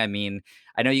anything? I mean,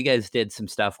 I know you guys did some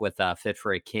stuff with Fit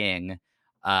for a King.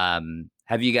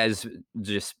 Have you guys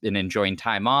just been enjoying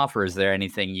time off, or is there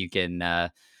anything you can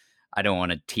I don't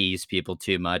want to tease people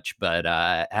too much, but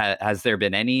has there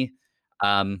been any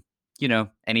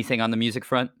anything on the music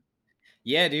front?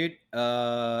 Yeah, dude.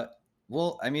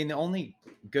 Well, I mean, the only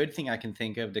good thing I can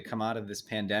think of to come out of this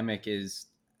pandemic is,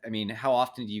 I mean, how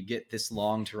often do you get this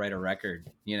long to write a record?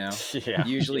 Yeah.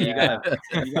 Usually you gotta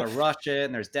rush it,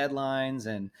 and there's deadlines.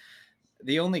 And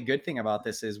the only good thing about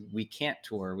this is we can't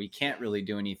tour. We can't really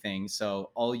do anything. So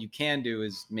all you can do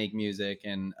is make music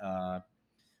and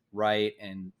write.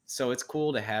 And so it's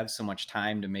cool to have so much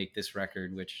time to make this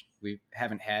record, which we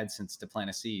haven't had since To Plant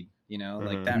a Seed.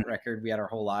 Like that record, we had our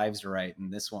whole lives to write,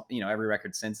 and this one, every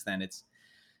record since then, it's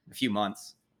a few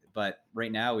months. But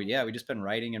right now, we just been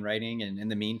writing, and in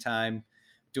the meantime,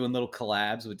 doing little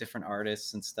collabs with different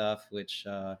artists and stuff, which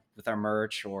with our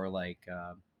merch, or like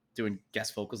doing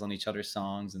guest vocals on each other's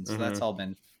songs, and so that's all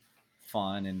been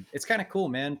fun, and it's kind of cool,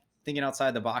 man. Thinking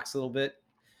outside the box a little bit,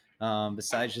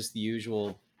 besides just the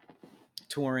usual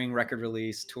touring, record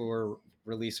release, tour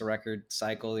release a record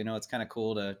cycle. It's kind of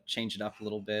cool to change it up a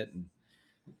little bit and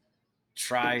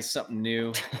try something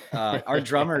new. Our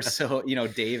drummer, so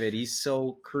David, he's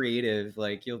so creative.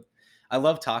 Like I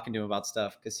love talking to him about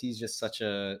stuff because he's just such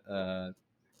a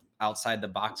outside the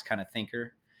box kind of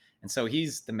thinker, and so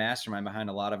he's the mastermind behind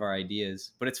a lot of our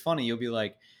ideas. But it's funny, you'll be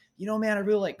like, man, I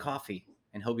really like coffee,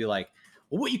 and he'll be like,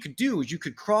 well, what you could do is you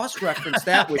could cross-reference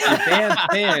that with your band's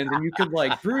band, and you could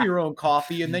like brew your own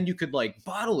coffee, and then you could like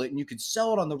bottle it, and you could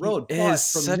sell it on the road. He But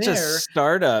is from such there, a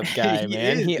startup guy, He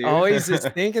man. is, He dude. always is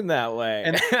thinking that way.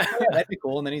 and yeah, that'd be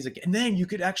cool. And then he's like, and then you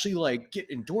could actually like get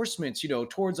endorsements,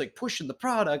 towards like pushing the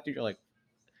product. And you're like,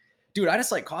 dude, I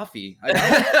just like coffee.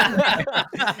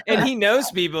 And he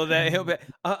knows people that he'll be,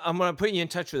 I'm going to put you in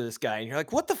touch with this guy. And you're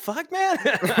like, what the fuck, man?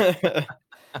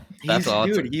 That's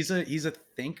awesome. Dude, he's a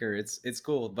thinker. It's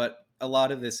cool. But a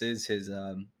lot of this is his,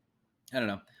 I don't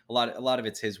know, a lot of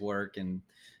it's his work and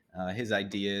his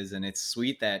ideas. And it's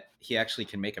sweet that he actually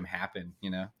can make them happen,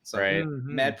 So Right.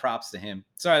 mad props to him.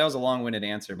 Sorry, that was a long-winded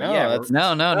answer, but No, yeah, that's-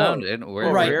 No, Oh, dude,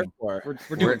 we're right. here for.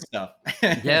 we're doing stuff.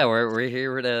 yeah, we're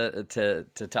here to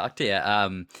talk to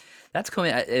you. That's cool.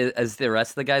 Is the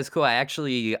rest of the guys cool? I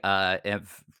actually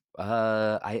have.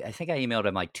 I think I emailed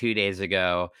him like 2 days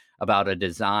ago about a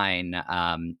design.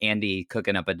 Andy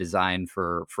cooking up a design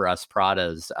for us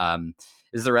Pradas.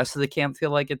 Is the rest of the camp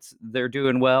feel like they're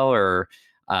doing well, or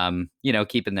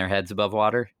keeping their heads above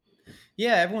water?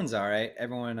 Yeah, everyone's all right.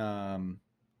 Everyone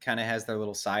kind of has their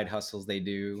little side hustles they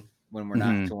do when we're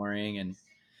not touring. And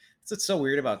it's what's so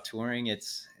weird about touring.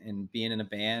 And being in a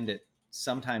band, it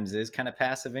sometimes is kind of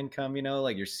passive income,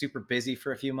 like you're super busy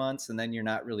for a few months and then you're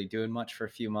not really doing much for a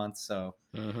few months. So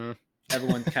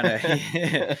everyone kind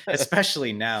of,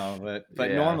 especially now, but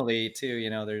Yeah. normally too,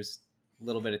 there's a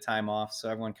little bit of time off. So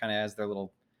everyone kind of has their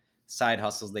little side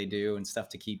hustles they do and stuff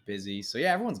to keep busy. So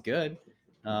yeah, everyone's good.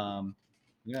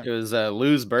 Yeah. It was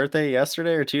Lou's birthday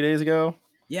yesterday or 2 days ago.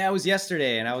 Yeah, it was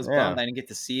yesterday, and I was Yeah. bummed I didn't get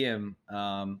to see him.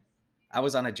 I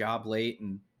was on a job late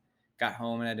and got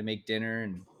home and had to make dinner,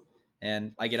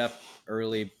 and I get up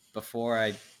early before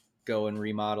I go and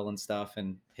remodel and stuff,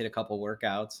 and hit a couple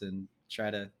workouts and try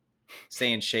to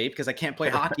stay in shape because I can't play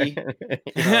hockey.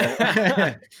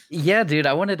 So- Yeah, dude,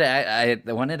 I wanted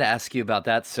to ask you about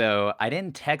that. So I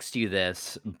didn't text you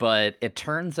this, but it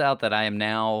turns out that I am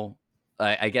now,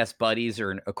 I guess, buddies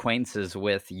or acquaintances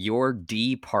with your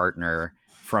D partner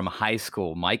from high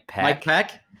school, Mike Peck. Mike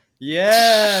Peck?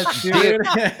 Yeah, dude.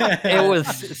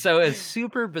 It's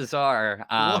super bizarre.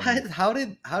 What? How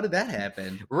did that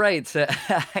happen? Right. So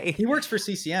He works for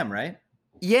CCM, right?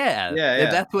 Yeah, Yeah.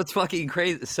 that's what's fucking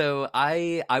crazy. So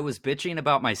I was bitching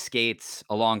about my skates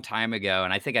a long time ago,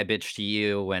 and I think I bitched to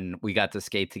you when we got to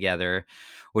skate together,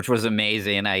 which was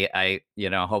amazing. I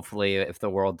hopefully if the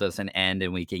world doesn't end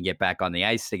and we can get back on the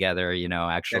ice together, That'd be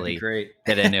actually great.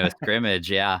 get into a scrimmage.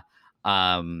 Yeah.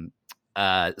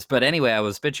 But anyway, I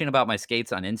was bitching about my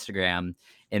skates on Instagram,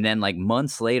 and then like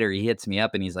months later, he hits me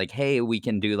up and he's like, "Hey, we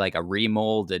can do like a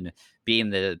remold." And being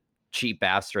the cheap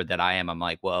bastard that I am, I'm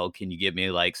like, "Well, can you give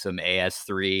me like some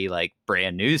AS3 like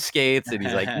brand new skates?" And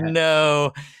he's like,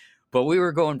 "No." But we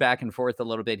were going back and forth a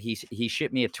little bit. He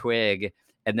shipped me a twig,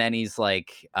 and then he's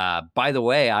like, "By the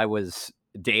way, I was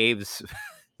Dave's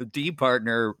D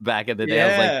partner back in the day." I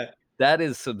was like, that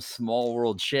is some small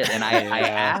world shit. And I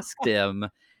asked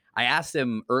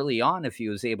him early on if he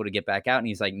was able to get back out, and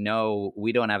he's like, "No,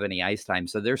 we don't have any ice time."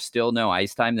 So there's still no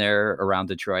ice time there around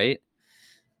Detroit.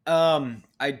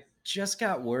 I just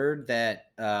got word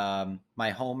that my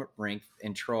home rink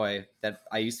in Troy that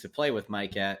I used to play with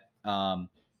Mike at,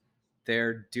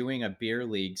 they're doing a beer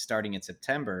league starting in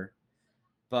September.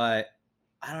 But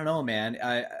I don't know, man.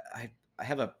 I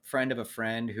have a friend of a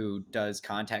friend who does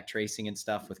contact tracing and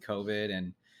stuff with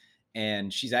COVID,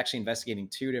 and she's actually investigating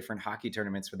 2 different hockey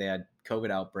tournaments where they had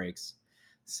COVID outbreaks.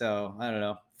 So I don't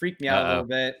know, freaked me out a little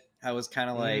bit. I was kind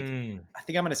of like, I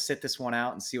think I'm going to sit this one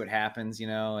out and see what happens,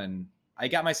 and I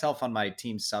got myself on my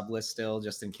team sub list still,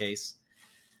 just in case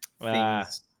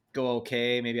things go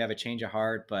okay. Maybe I have a change of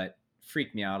heart, but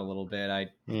freaked me out a little bit. I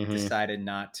decided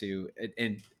not to.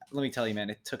 And let me tell you,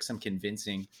 man, it took some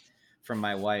convincing from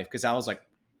my wife, because I was like,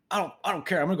 I don't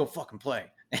care. I'm going to go fucking play.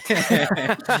 It's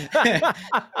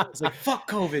like, fuck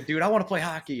COVID, dude. I want to play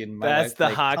hockey. And that's the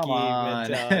like, hockey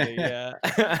mentality.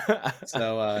 Yeah.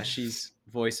 So she's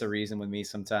voiced a reason with me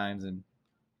sometimes and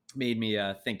made me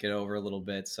think it over a little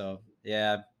bit. So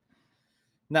yeah,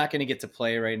 not going to get to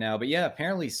play right now. But yeah,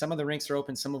 apparently some of the rinks are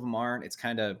open, some of them aren't. It's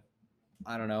kind of,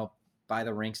 I don't know, by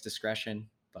the rink's discretion.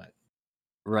 But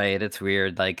Right, it's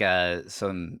weird. Like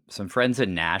some friends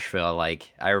in Nashville,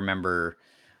 like I remember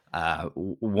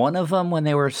one of them when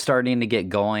they were starting to get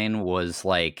going was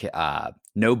like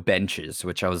no benches,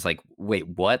 which I was like, wait,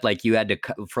 what? Like you had to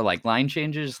for like line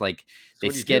changes, like they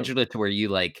what do you do? scheduled it to where you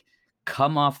like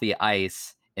come off the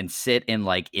ice and sit in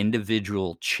like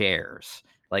individual chairs.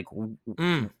 Like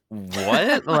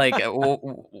what? Like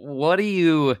what do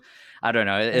you? I don't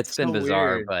know. It's That's been so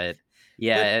bizarre, weird. but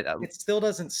yeah, But it still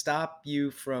doesn't stop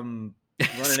you from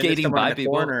running Skating into someone by in the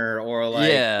people. corner, or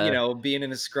like Yeah. being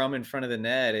in a scrum in front of the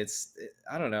net.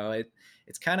 I don't know,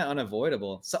 it's kind of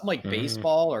unavoidable. Something like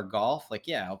baseball or golf, like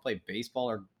I'll play baseball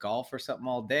or golf or something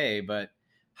all day, but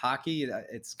hockey,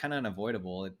 it's kind of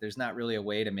unavoidable. There's not really a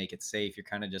way to make it safe. You're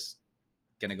kind of just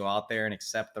gonna go out there and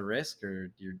accept the risk,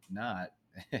 or you're not.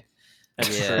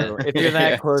 That's Yeah. true. If you're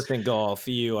that close in golf,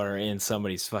 you are in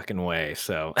somebody's fucking way.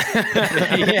 So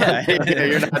Yeah,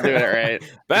 You're not doing it right.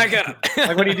 back up.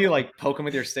 Like, what do you do? Like, poke them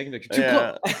with your stick? Like, you're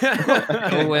too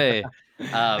close. No way.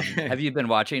 Have you been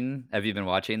watching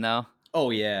though? Oh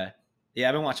yeah,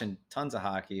 I've been watching tons of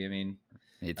hockey. I mean,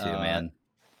 Me too, man.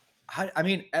 I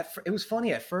mean, it was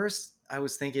funny at first. I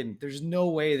was thinking, there's no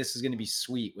way this is going to be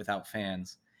sweet without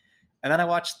fans. And then I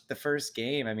watched the first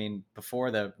game. I mean,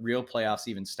 before the real playoffs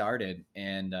even started,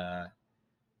 and I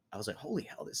was like, "Holy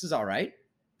hell, this is all right.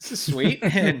 This is sweet."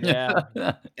 And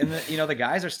the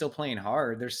guys are still playing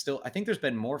hard. I think there's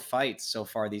been more fights so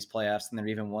far these playoffs than there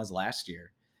even was last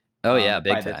year. Oh yeah,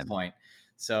 big by time. this point.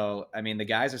 So I mean, the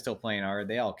guys are still playing hard.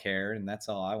 They all care, and that's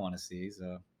all I want to see.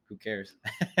 So who cares?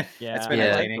 Yeah, It's been I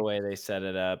like entertaining. the way they set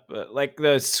it up. But like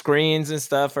the screens and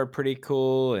stuff are pretty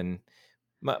cool. And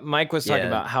Mike was talking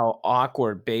about how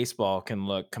awkward baseball can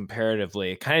look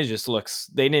comparatively. It kind of just looks,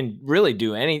 they didn't really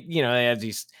do any, they have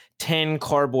these 10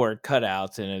 cardboard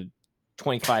cutouts in a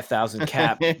 25,000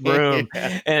 cap room.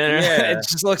 And it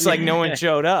just looks like no one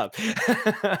showed up.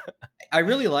 I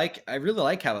really like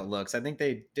how it looks. I think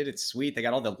they did it sweet. They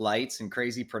got all the lights and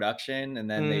crazy production, and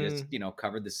then they just,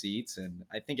 covered the seats, and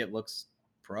I think it looks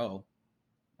pro.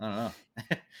 I don't know.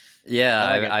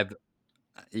 Yeah,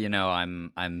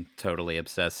 I'm totally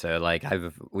obsessed. So like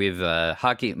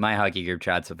my hockey group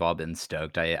chats have all been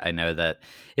stoked. I know that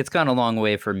it's gone a long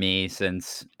way for me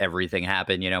since everything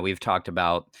happened. We've talked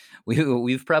about,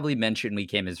 we've probably mentioned We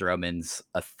Came as Romans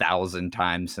 1,000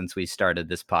 times since we started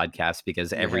this podcast,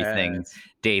 because everything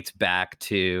dates back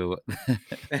to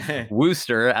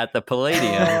Worcester at the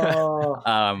Palladium.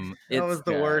 That was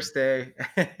the worst day.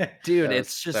 Dude,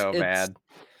 it's just so bad.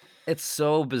 It's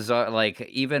so bizarre. Like,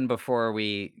 even before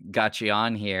we got you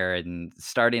on here and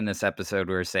starting this episode,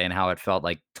 we were saying how it felt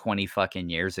like 20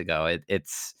 fucking years ago. It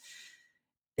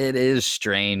is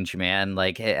strange, man.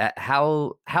 Like,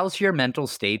 how's your mental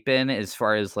state been as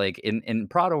far as like in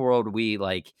Prada World? We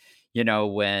like,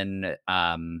 when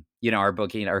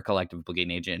our collective booking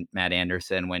agent Matt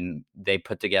Anderson, when they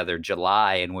put together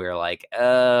July, and we were like,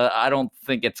 I don't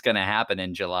think it's gonna happen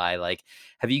in July. Like,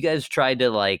 have you guys tried to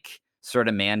like sort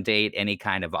of mandate any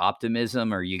kind of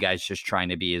optimism, or are you guys just trying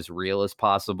to be as real as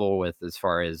possible with as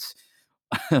far as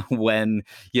when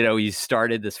you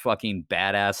started this fucking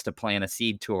badass to plan a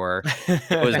seed tour?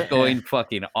 It was going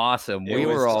fucking awesome. We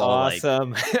were all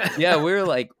awesome. like, we were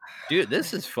like, dude,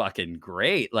 this is fucking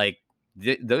great. Like,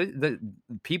 the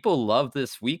people love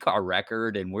this WeCar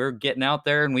record, and we're getting out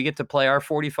there and we get to play our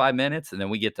 45 minutes and then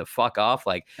we get to fuck off.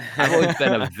 Like, I've always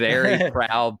been a very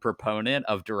proud proponent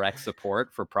of direct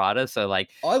support for Prada. So like,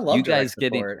 I love you guys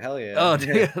direct support. getting, Hell yeah. oh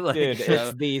dude, like,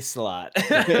 it's the slot. It's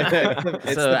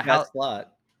the best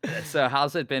slot. So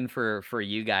how's it been for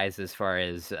you guys as far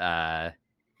as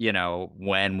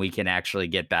when we can actually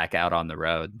get back out on the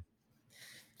road?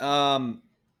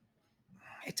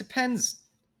 It depends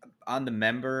on the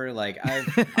member. Like, I've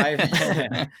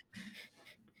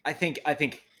I think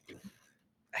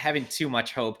having too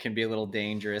much hope can be a little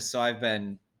dangerous. So I've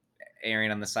been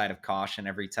erring on the side of caution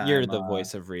every time. You're the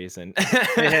voice of reason.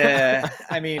 Yeah,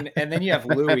 I mean, and then you have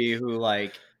Louis, who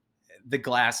like, the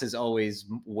glass is always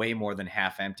way more than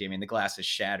half empty. I mean, the glass is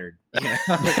shattered.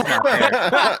 It's not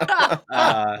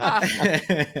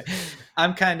there.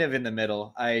 I'm kind of in the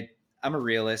middle. I'm a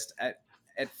realist.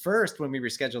 At first, when we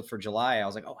rescheduled for July, I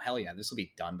was like, oh, hell yeah, this will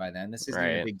be done by then. This isn't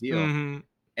even a big deal. Mm-hmm.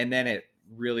 And then it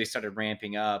really started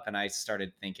ramping up, and I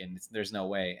started thinking, there's no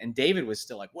way. And David was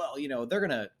still like, well, they're going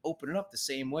to open it up the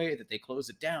same way that they close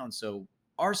it down, so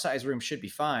our size room should be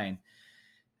fine.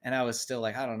 And I was still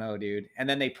like, I don't know, dude. And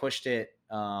then they pushed it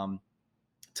to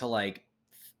like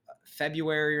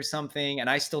February or something, and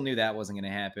I still knew that wasn't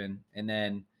going to happen. And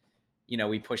then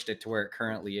we pushed it to where it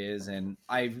currently is, and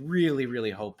I really,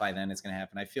 really hope by then it's going to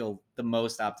happen. I feel the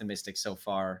most optimistic so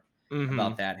far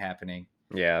about that happening.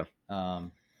 Yeah.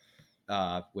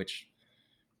 Which,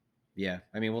 yeah,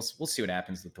 I mean, we'll see what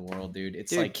happens with the world, dude.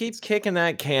 It's like, keep kicking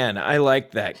that can. I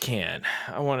like that can.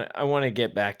 I want to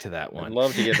get back to that one. I'd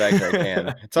love to get back to that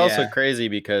can. It's also crazy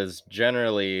because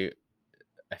generally,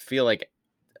 I feel like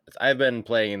I've been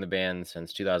playing in the band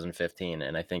since 2015,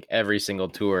 and I think every single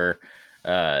tour,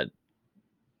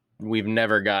 we've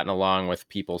never gotten along with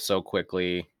people so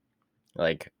quickly,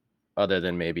 like, other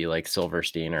than maybe like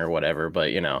Silverstein or whatever.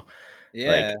 But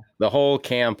Yeah. the whole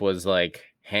camp was like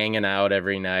hanging out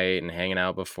every night and hanging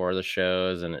out before the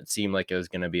shows, and it seemed like it was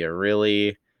going to be a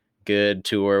really good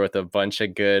tour with a bunch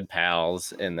of good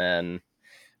pals, and then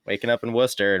waking up in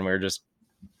Worcester and we were just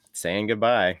saying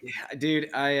goodbye. Yeah, dude,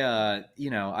 I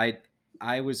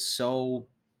was so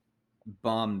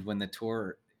bummed when the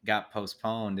tour got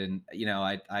postponed, and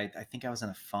I think I was in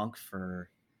a funk for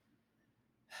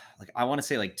like, I want to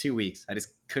say like 2 weeks. I just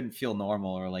couldn't feel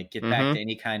normal or like get back to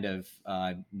any kind of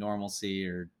normalcy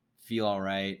or feel all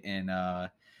right. And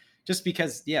just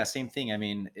because, yeah, same thing. I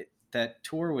mean, that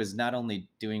tour was not only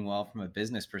doing well from a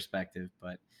business perspective,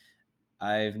 but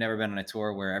I've never been on a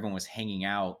tour where everyone was hanging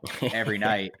out every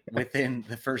night within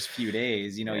the first few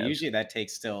days. Yeah. Usually that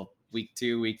takes still week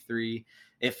 2, week 3,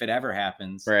 if it ever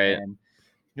happens. Right. And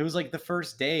it was like the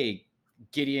first day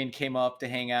Gideon came up to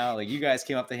hang out. Like, you guys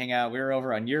came up to hang out. We were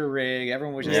over on your rig.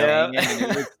 Everyone was just hanging.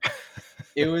 And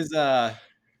it was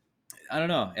I don't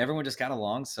know. Everyone just got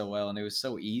along so well, and it was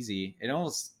so easy. It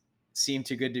almost seemed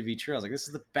too good to be true. I was like, this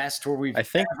is the best tour we've I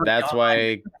think ever that's done.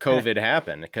 why COVID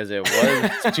happened, because it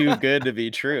was too good to be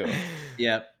true.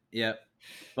 Yep.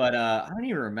 But I don't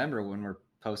even remember when we're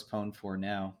postponed for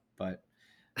now. But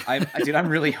dude, I'm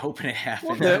really hoping it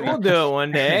happens. We'll do it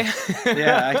one day.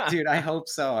 Yeah, dude, I hope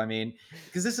so. I mean,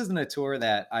 because this isn't a tour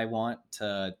that I want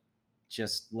to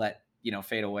just let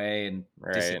fade away and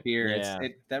disappear. Yeah.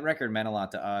 That record meant a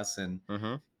lot to us, and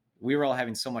we were all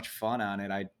having so much fun on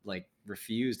it. I like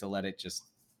refused to let it just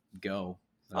go.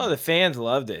 So. Oh, the fans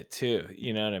loved it too.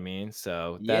 You know what I mean?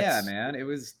 So yeah, man, it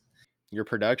was. Your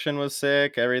production was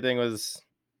sick. Everything was.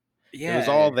 Yeah, it was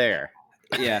all there.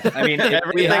 Yeah, I mean,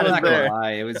 everything was there.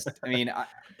 Lie. It was. I mean,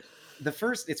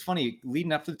 it's funny,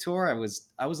 leading up to the tour, I was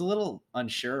a little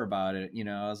unsure about it.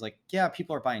 I was like, yeah,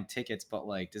 people are buying tickets, but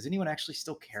like, does anyone actually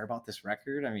still care about this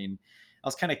record? I mean, I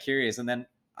was kind of curious, and then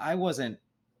I wasn't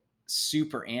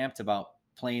super amped about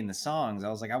playing the songs. I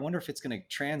was like, I wonder if it's going to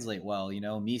translate well,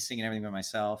 me singing everything by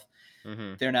myself.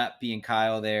 There not being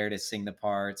Kyle there to sing the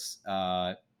parts,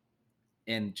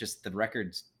 and just the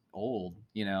record's old,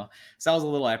 so I was a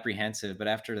little apprehensive. But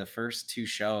after the first 2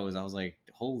 shows, I was like,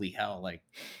 holy hell, like,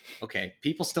 okay,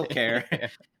 people still care.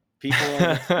 People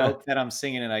are stoked that I'm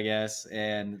singing it, I guess.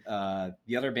 And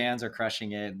the other bands are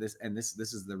crushing it. This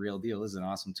is the real deal. This is an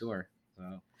awesome tour.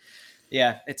 So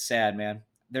yeah, it's sad, man.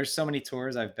 There's so many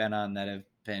tours I've been on that have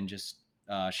been just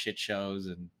shit shows,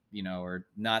 and or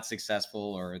not successful,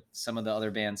 or some of the other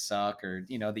bands suck, or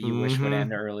that you wish would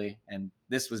end early. And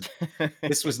this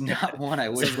was not one I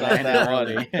wish would end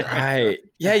early. Right.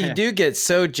 Yeah, you do get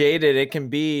so jaded.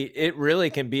 It really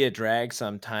can be a drag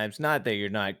sometimes. Not that you're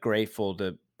not grateful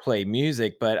to play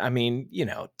music, but I mean,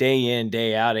 day in,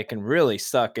 day out, it can really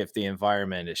suck if the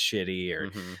environment is shitty,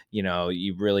 or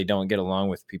you really don't get along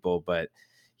with people. But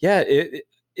yeah,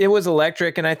 it was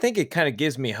electric, and I think it kind of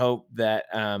gives me hope that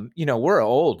we're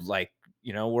old, like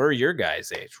we're your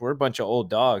guys' age. We're a bunch of old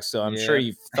dogs. So I'm sure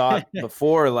you've thought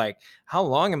before, like, how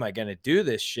long am I going to do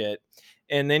this shit?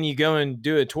 And then you go and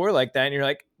do a tour like that, and you're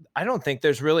like, I don't think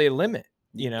there's really a limit,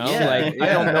 I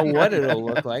don't know what it'll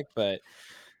look like, but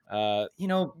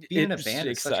being in a band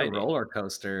is such a roller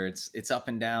coaster. It's up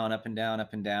and down, up and down,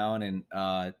 up and down.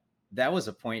 And that was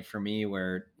a point for me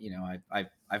where,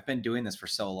 I've been doing this for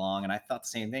so long, and I thought the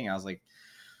same thing. I was like,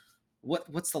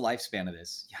 what's the lifespan of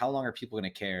this? How long are people going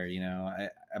to care?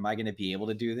 Am I going to be able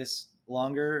to do this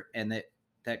longer? And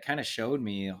that kind of showed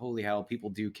me, holy hell, people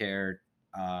do care.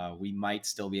 We might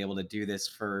still be able to do this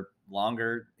for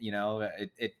longer.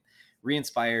 It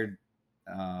re-inspired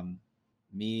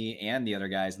me and the other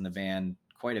guys in the band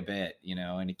quite a bit,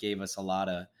 and it gave us a lot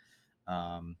of,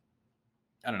 I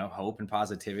don't know, hope and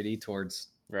positivity towards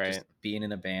just being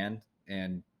in a band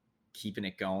and keeping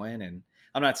it going. And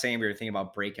I'm not saying we were thinking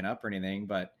about breaking up or anything,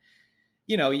 but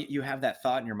you have that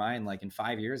thought in your mind, like, in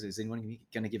 5 years, is anyone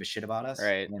going to give a shit about us?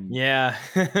 Right. And, yeah.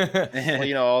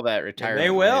 Well, all that retirement. They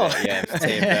will.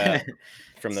 Saved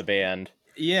from the band.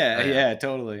 Yeah,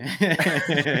 totally.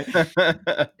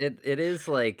 It is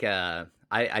like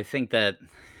I think that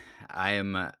I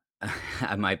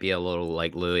might be a little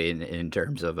like Louis in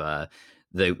terms of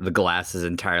the glass is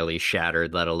entirely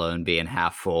shattered, let alone being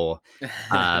half full.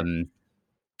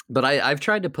 But I've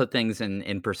tried to put things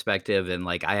in perspective, and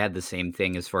like I had the same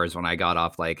thing as far as when I got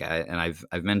off, like and I've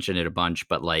mentioned it a bunch,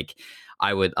 but like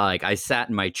I sat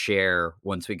in my chair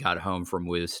once we got home from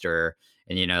Worcester,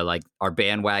 and like our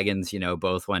bandwagons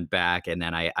both went back, and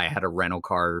then I had a rental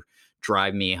car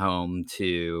drive me home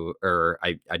or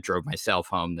I drove myself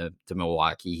home to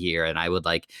Milwaukee here, and I would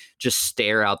like just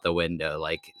stare out the window,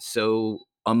 like so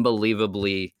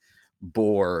unbelievably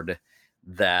bored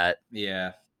that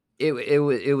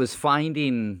it was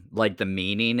finding, like, the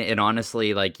meaning, and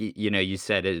honestly, like, you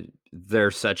said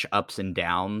there's such ups and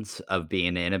downs of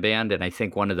being in a band, and I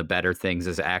think one of the better things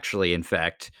is actually, in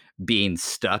fact, being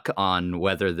stuck on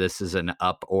whether this is an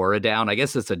up or a down. I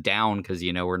guess it's a down because,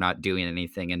 we're not doing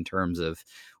anything in terms of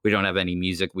we don't have any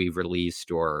music we've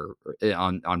released or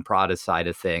on Prada's side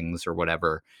of things or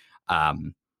whatever.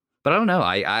 Um, but I don't know.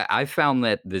 I found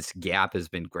that this gap has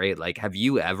been great. Like, have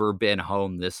you ever been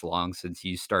home this long since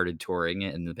you started touring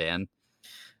in the band?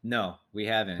 No, we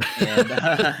haven't,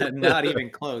 and not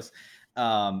even close.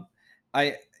 Um,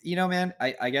 man,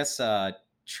 I guess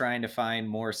trying to find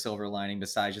more silver lining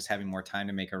besides just having more time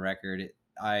to make a record.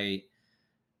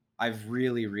 I've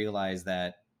really realized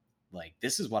that like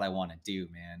this is what I want to do,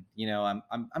 man.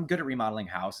 I'm good at remodeling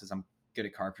houses. I'm good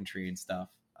at carpentry and stuff.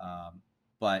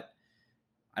 But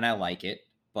and I like it,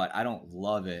 but I don't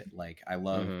love it. Like I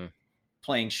love Hmm.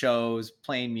 playing shows,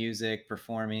 playing music,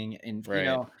 performing, and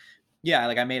Right. yeah,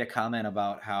 like I made a comment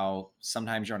about how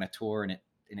sometimes you're on a tour and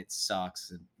it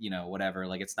sucks and whatever,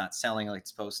 like it's not selling like it's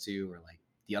supposed to, or like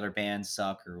the other bands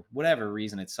suck or whatever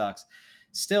reason it sucks.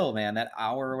 Still, man, that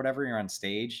hour or whatever you're on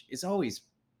stage is always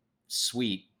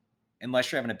sweet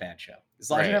unless you're having a bad show. As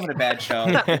long as you're Right. having a bad show,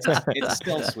 it's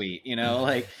still sweet,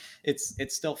 like it's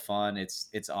still fun.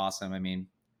 It's awesome. I mean,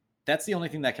 that's the only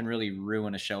thing that can really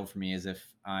ruin a show for me is if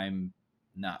I'm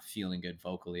not feeling good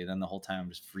vocally. Then the whole time I'm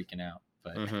just freaking out.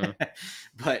 But Hmm.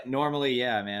 but normally,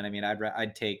 yeah, man. I mean,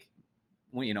 I'd take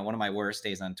one of my worst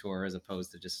days on tour as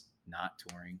opposed to just not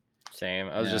touring. Same.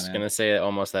 I was Yeah, just man. gonna say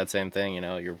almost that same thing.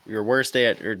 Your worst day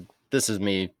or this is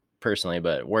me personally,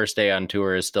 but worst day on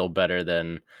tour is still better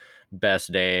than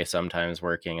best day sometimes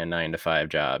working a 9 to 5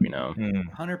 job.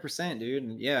 100%, dude.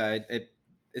 And yeah,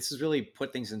 this has really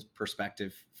put things in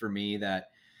perspective for me that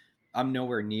I'm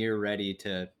nowhere near ready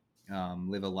to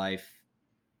live a life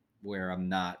where I'm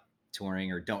not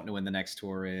touring or don't know when the next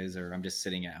tour is, or I'm just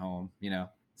sitting at home.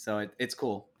 So it's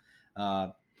cool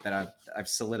that I've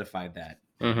solidified that.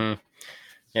 Hmm.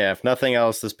 Yeah. If nothing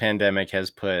else, this pandemic has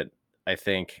put, I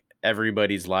think,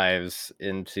 everybody's lives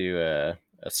into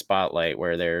a spotlight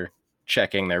where they're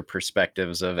checking their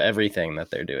perspectives of everything that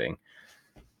they're doing.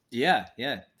 Yeah,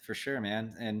 for sure,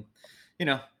 man. And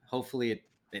hopefully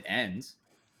it ends.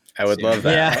 I would soon. love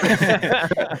that.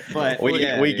 Yeah. But we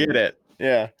yeah, we dude. get it.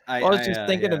 Yeah. I Well, I was just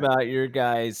thinking yeah. about your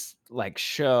guys' like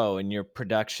show and your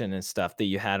production and stuff that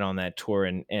you had on that tour,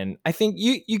 and I think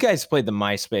you guys played the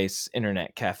MySpace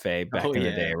Internet Cafe back Oh, in the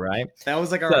yeah. day, right? That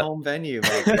was like our So- home venue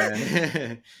back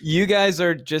then. You guys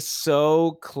are just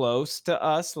so close to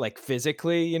us, like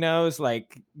physically, it's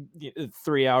like a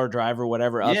 3-hour drive or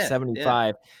whatever, up Yeah,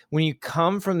 75. When you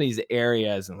come from these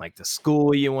areas and like the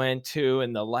school you went to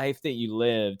and the life that you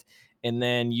lived, and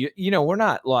then we're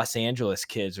not Los Angeles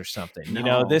kids or something.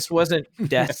 No. This wasn't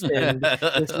destined.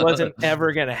 This wasn't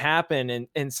ever going to happen.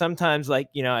 And sometimes, like,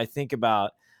 I think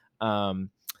about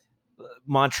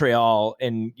Montreal,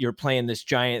 and you're playing this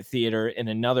giant theater in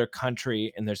another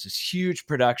country, and there's this huge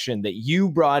production that you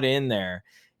brought in there,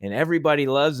 and everybody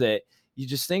loves it. You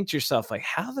just think to yourself, like,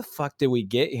 how the fuck did we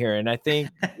get here? And I think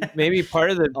maybe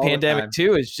part of the All the pandemic time.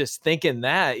 too is just thinking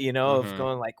that, of Mhm.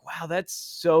 going like, wow, that's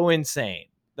so insane.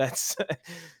 That's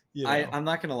I'm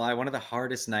not gonna lie. One of the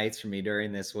hardest nights for me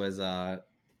during this was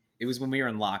it was when we were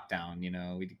in lockdown.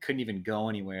 We couldn't even go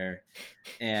anywhere,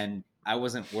 and I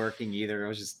wasn't working either. I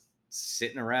was just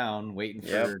sitting around waiting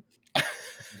for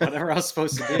whatever I was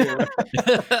supposed to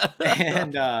do.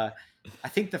 And I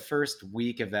think the first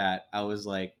week of that, I was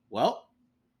like, well,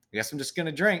 I guess I'm just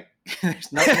gonna drink.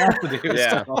 There's nothing else to do.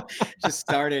 Yeah. So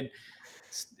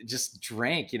just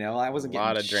drank. I wasn't A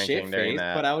lot getting of drinking shit during faced,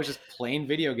 that. but I was just playing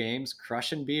video games,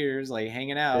 crushing beers, like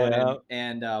hanging out. Yeah.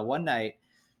 And one night,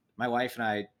 my wife and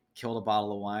I killed a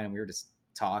bottle of wine, and we were just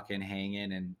talking,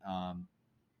 hanging, and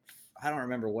I don't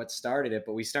remember what started it,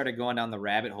 but we started going down the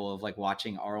rabbit hole of like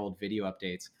watching our old video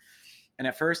updates. And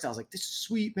at first, I was like, "This is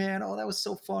sweet, man! Oh, that was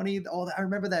so funny! Oh, I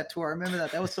remember that tour. I remember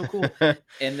that. That was so cool."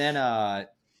 And then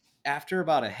after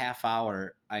about a half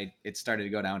hour, it started to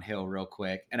go downhill real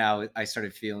quick, and I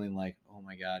started feeling like, oh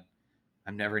my god,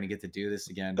 I'm never gonna get to do this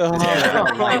again. This is Yeah.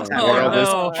 a lifetime World ago. is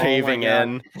Oh my caving God.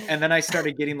 in. And then I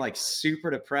started getting like super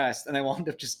depressed, and I wound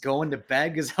up just going to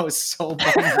bed because I was so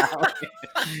bummed out.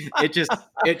 It just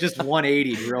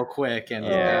 180'd real quick, and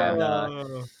Yeah.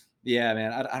 and yeah,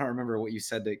 man, I don't remember what you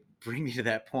said to bring me to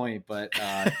that point, but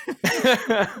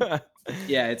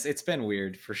yeah, it's been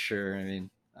weird for sure. I mean,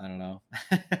 I don't know.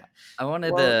 I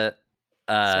wanted Well, to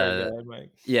Sorry, go ahead, Mike.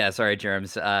 yeah, sorry,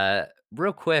 Germs.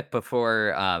 Real quick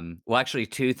before, well, actually,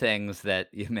 two things that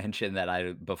you mentioned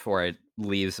that before it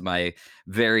leaves my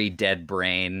very dead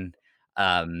brain.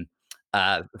 Um,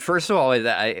 First of all,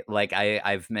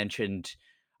 I've mentioned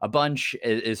a bunch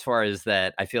as far as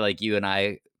that. I feel like you and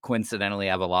I coincidentally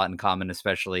have a lot in common,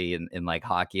 especially in like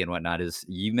hockey and whatnot. Is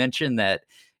you mentioned that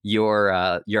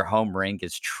your home rink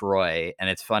is Troy, and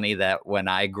it's funny that when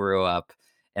I grew up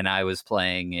and I was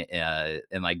playing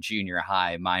in like junior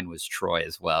high, mine was Troy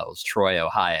as well. It was Troy,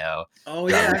 Ohio. Oh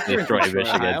yeah, Obviously, I've Troy, been to Troy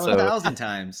Michigan. Ohio So 1,000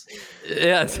 times.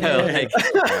 yeah, so Yeah. like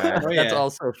Oh, that's yeah.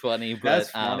 also funny. But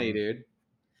That's funny, dude.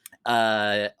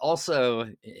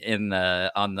 also in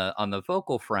the on the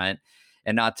vocal front,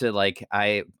 and not to like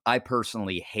I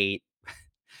personally hate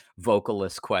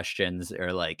vocalist questions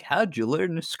or like how'd you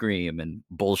learn to scream and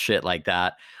bullshit like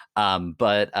that.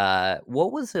 But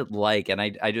what was it like? And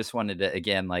I just wanted to,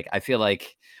 again, like, I feel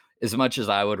like as much as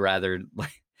I would rather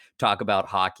like talk about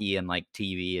hockey and like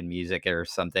TV and music or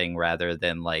something rather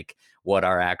than like what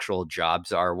our actual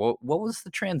jobs are, what was the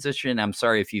transition? I'm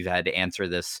sorry if you've had to answer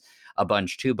this a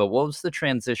bunch too, but what was the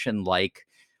transition like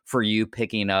for you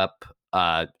picking up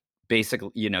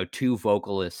basically, two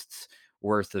vocalists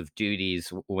worth of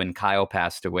duties when Kyle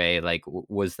passed away? Like,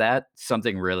 was that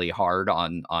something really hard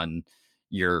on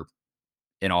your,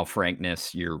 in all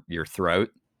frankness, your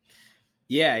throat?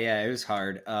 Yeah, it was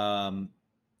hard.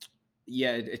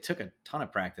 Yeah, it took a ton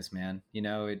of practice, man.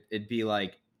 It'd be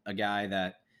like a guy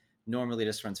that normally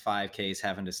just runs 5Ks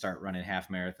having to start running half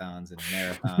marathons and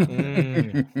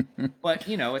marathons. But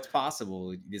it's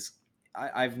possible.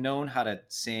 I've known how to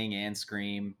sing and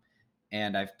scream,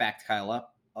 and I've backed Kyle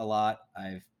up a lot.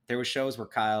 There were shows where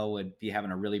Kyle would be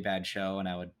having a really bad show, and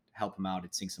I would help him out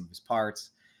and sing some of his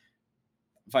parts.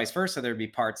 Vice versa, there'd be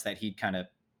parts that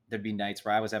there'd be nights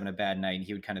where I was having a bad night, and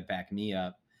he would kind of back me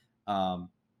up.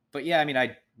 But yeah, I mean,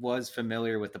 I was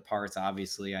familiar with the parts.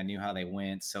 Obviously, I knew how they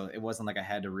went, so it wasn't like I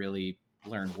had to really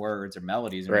learn words or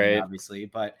melodies or anything, Right. obviously.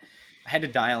 But I had to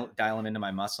dial them into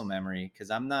my muscle memory, because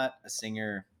I'm not a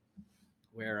singer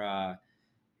where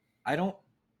I don't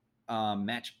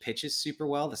match pitches super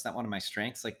well. That's not one of my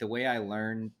strengths. Like, the way I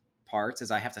learn parts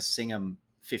is I have to sing them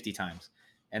 50 times,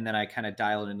 and then I kind of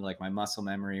dial it into like my muscle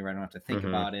memory where I don't have to think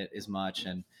about it as much.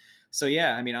 And so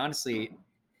yeah, I mean, honestly,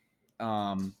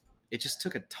 it just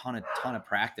took a ton of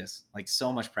practice, like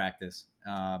so much practice.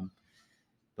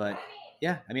 But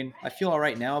yeah, I mean, I feel all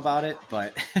right now about it,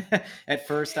 but at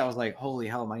first I was like, holy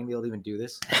hell, am I gonna be able to even do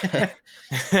this?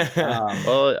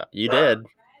 Well, you did.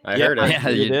 I heard it. Yeah,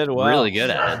 you you're did well. really good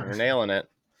at You're it. nailing it.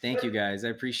 Thank you guys, I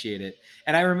appreciate it.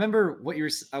 And I remember what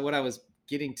I was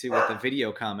getting to with the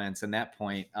video comments, and that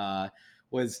point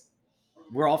was,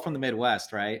 we're all from the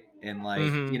Midwest, right? And like,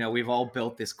 Mhm. we've all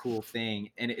built this cool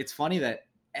thing. And it's funny that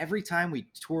every time we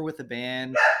tour with a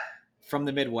band from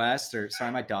the Midwest, or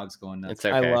sorry, my dog's going nuts. It's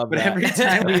okay. I love But that. every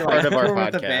time we That's part of our tour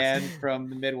with a podcast. band from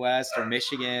the Midwest or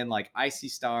Michigan, like Icy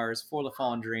Stars, For the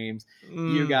Fallen Dreams,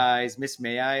 you Mm. guys, Miss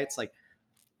May I, it's like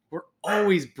we're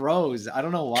always bros. I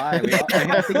don't know why. I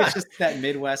think it's just that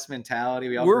Midwest mentality.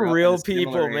 We all We're grew up in real a similar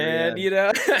people, man.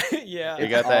 area. Yeah. We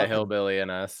It's got that awesome. hillbilly in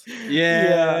us.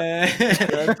 Yeah,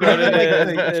 That's what it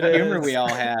is. The It humor is. we all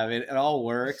have, it all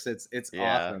works. It's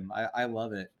Yeah. awesome. I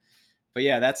love it. But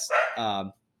yeah, that's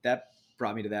that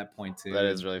brought me to that point too. That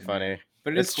is really And, funny.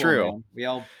 but it is It's cool, true. man. We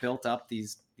all built up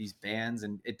these bands,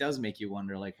 and it does make you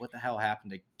wonder, like, what the hell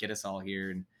happened to get us all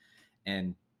here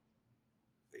and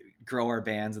grow our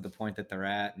bands at the point that they're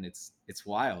at. And it's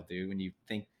wild, dude, when you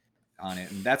think on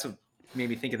it. And that's what made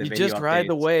me think of the You video just ride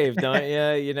the updates. wave, don't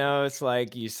you? It's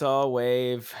like you saw a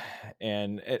wave,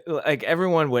 and like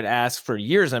everyone would ask for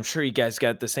years. I'm sure you guys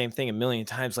got the same thing a million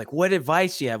times. Like, what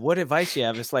advice do you have? What advice do you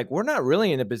have? It's like, we're not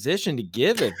really in a position to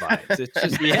give advice. It's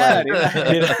just Yeah,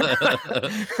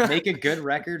 like, make a good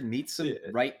record, meet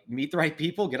the right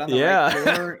people, get on the Yeah.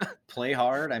 right tour, play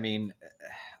hard. I mean,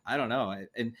 I don't know.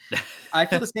 And I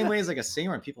feel the same way as like a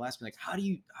singer when people ask me, like, how do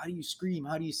you scream?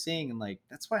 How do you sing? And like,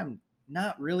 that's why I'm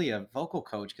not really a vocal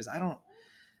coach, because I don't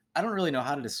really know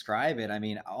how to describe it. I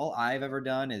mean, all I've ever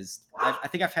done is I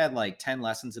think I've had like 10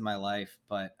 lessons in my life,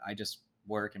 but I just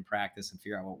work and practice and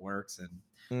figure out what works.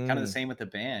 And kind of the same with the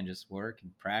band, just work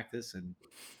and practice and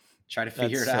try to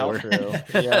figure That's it so out.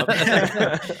 true.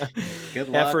 Yep. Good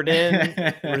luck. Effort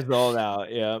in, result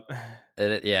out. Yep.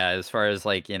 Yeah, as far as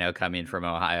like, coming from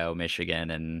Ohio,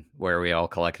 Michigan, and where we all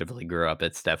collectively grew up,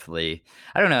 it's definitely,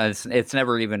 I don't know, it's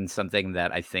never even something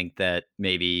that I think that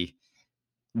maybe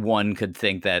one could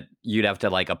think that you'd have to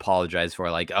like apologize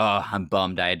for, like, oh, I'm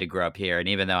bummed I had to grow up here. And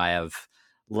even though I have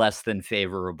less than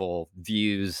favorable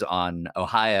views on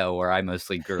Ohio, where I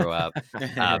mostly grew up,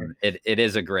 it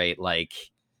is a great, like,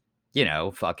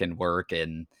 fucking work.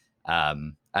 And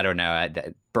I don't know.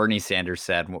 Bernie Sanders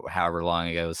said however long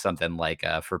ago, something like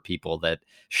for people that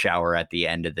shower at the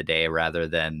end of the day rather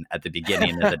than at the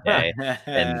beginning of the day,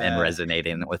 and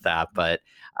resonating with that. But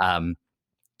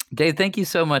Dave, thank you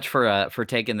so much for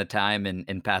taking the time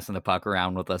and passing the puck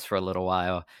around with us for a little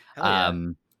while. Yeah.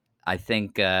 I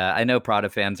think I know Prada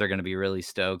fans are going to be really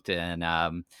stoked,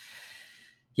 and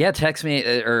yeah, text me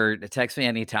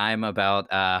anytime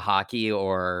about hockey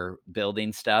or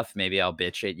building stuff. Maybe I'll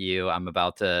bitch at you. I'm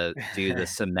about to do the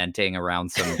cementing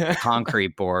around some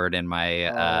concrete board in my.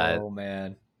 Oh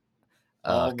man.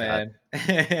 Oh man.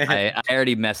 I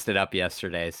already messed it up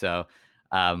yesterday, so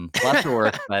lots of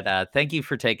work. But thank you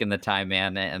for taking the time,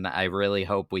 man. And I really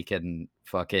hope we can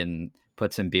fucking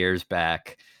put some beers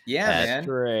back. Yeah, man.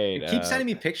 Great. You keep sending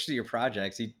me pictures of your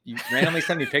projects. You randomly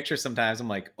send me pictures sometimes. I'm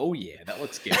like, oh yeah, that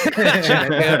looks good.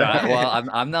 Well,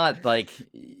 I'm not like,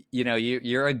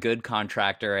 you're a good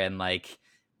contractor, and like,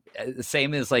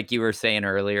 same as like you were saying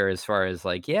earlier, as far as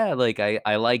like, yeah, like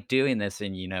I like doing this,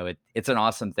 and it's an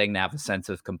awesome thing to have a sense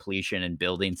of completion and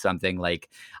building something. Like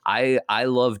I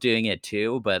love doing it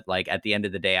too, but like at the end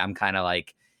of the day, I'm kind of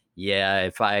like, yeah,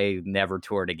 if I never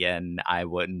toured again, I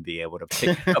wouldn't be able to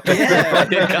pick up a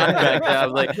contract.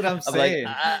 I'm like, that's what I'm saying.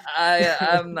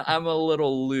 I'm a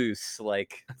little loose,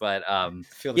 like, but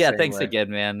Feel the yeah, same thanks way.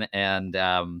 again, man, and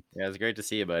Yeah, it's great to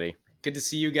see you, buddy. Good to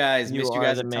see you guys. You Missed you are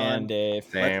guys the a man, ton. Dave.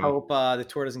 Let's Same. hope the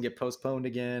tour doesn't get postponed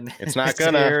again. It's not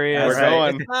gonna. Serious. We're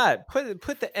going. It's not.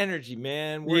 Put the energy,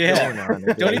 man. We're Yeah. going on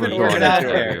it, Don't baby. even We're work going it out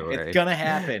into there. February. It's gonna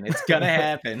happen. It's gonna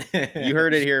happen. You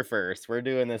heard it here first. We're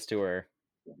doing this tour.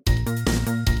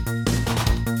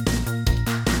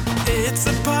 It's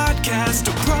a podcast,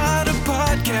 a Prada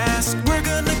podcast. We're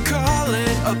gonna call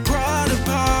it a Prada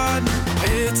pod.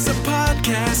 It's a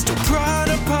podcast, a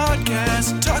Prada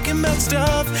podcast. Talking about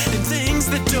stuff and things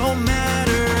that don't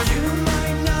matter. You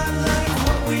might not like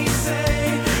what we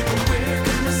say, but we're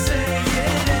gonna say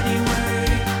it anyway.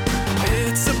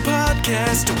 It's a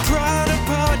podcast, a Prada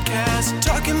podcast.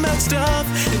 Talking about stuff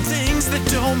and things that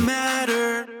don't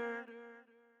matter.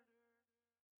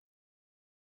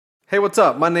 Hey, what's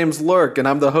up? My name's Lurk, and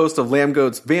I'm the host of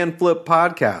Lambgoat's Van Flip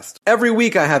podcast. Every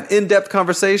week, I have in-depth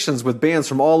conversations with bands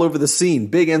from all over the scene,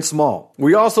 big and small.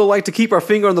 We also like to keep our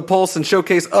finger on the pulse and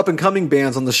showcase up-and-coming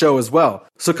bands on the show as well.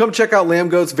 So come check out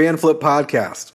Lambgoat's Van Flip podcast.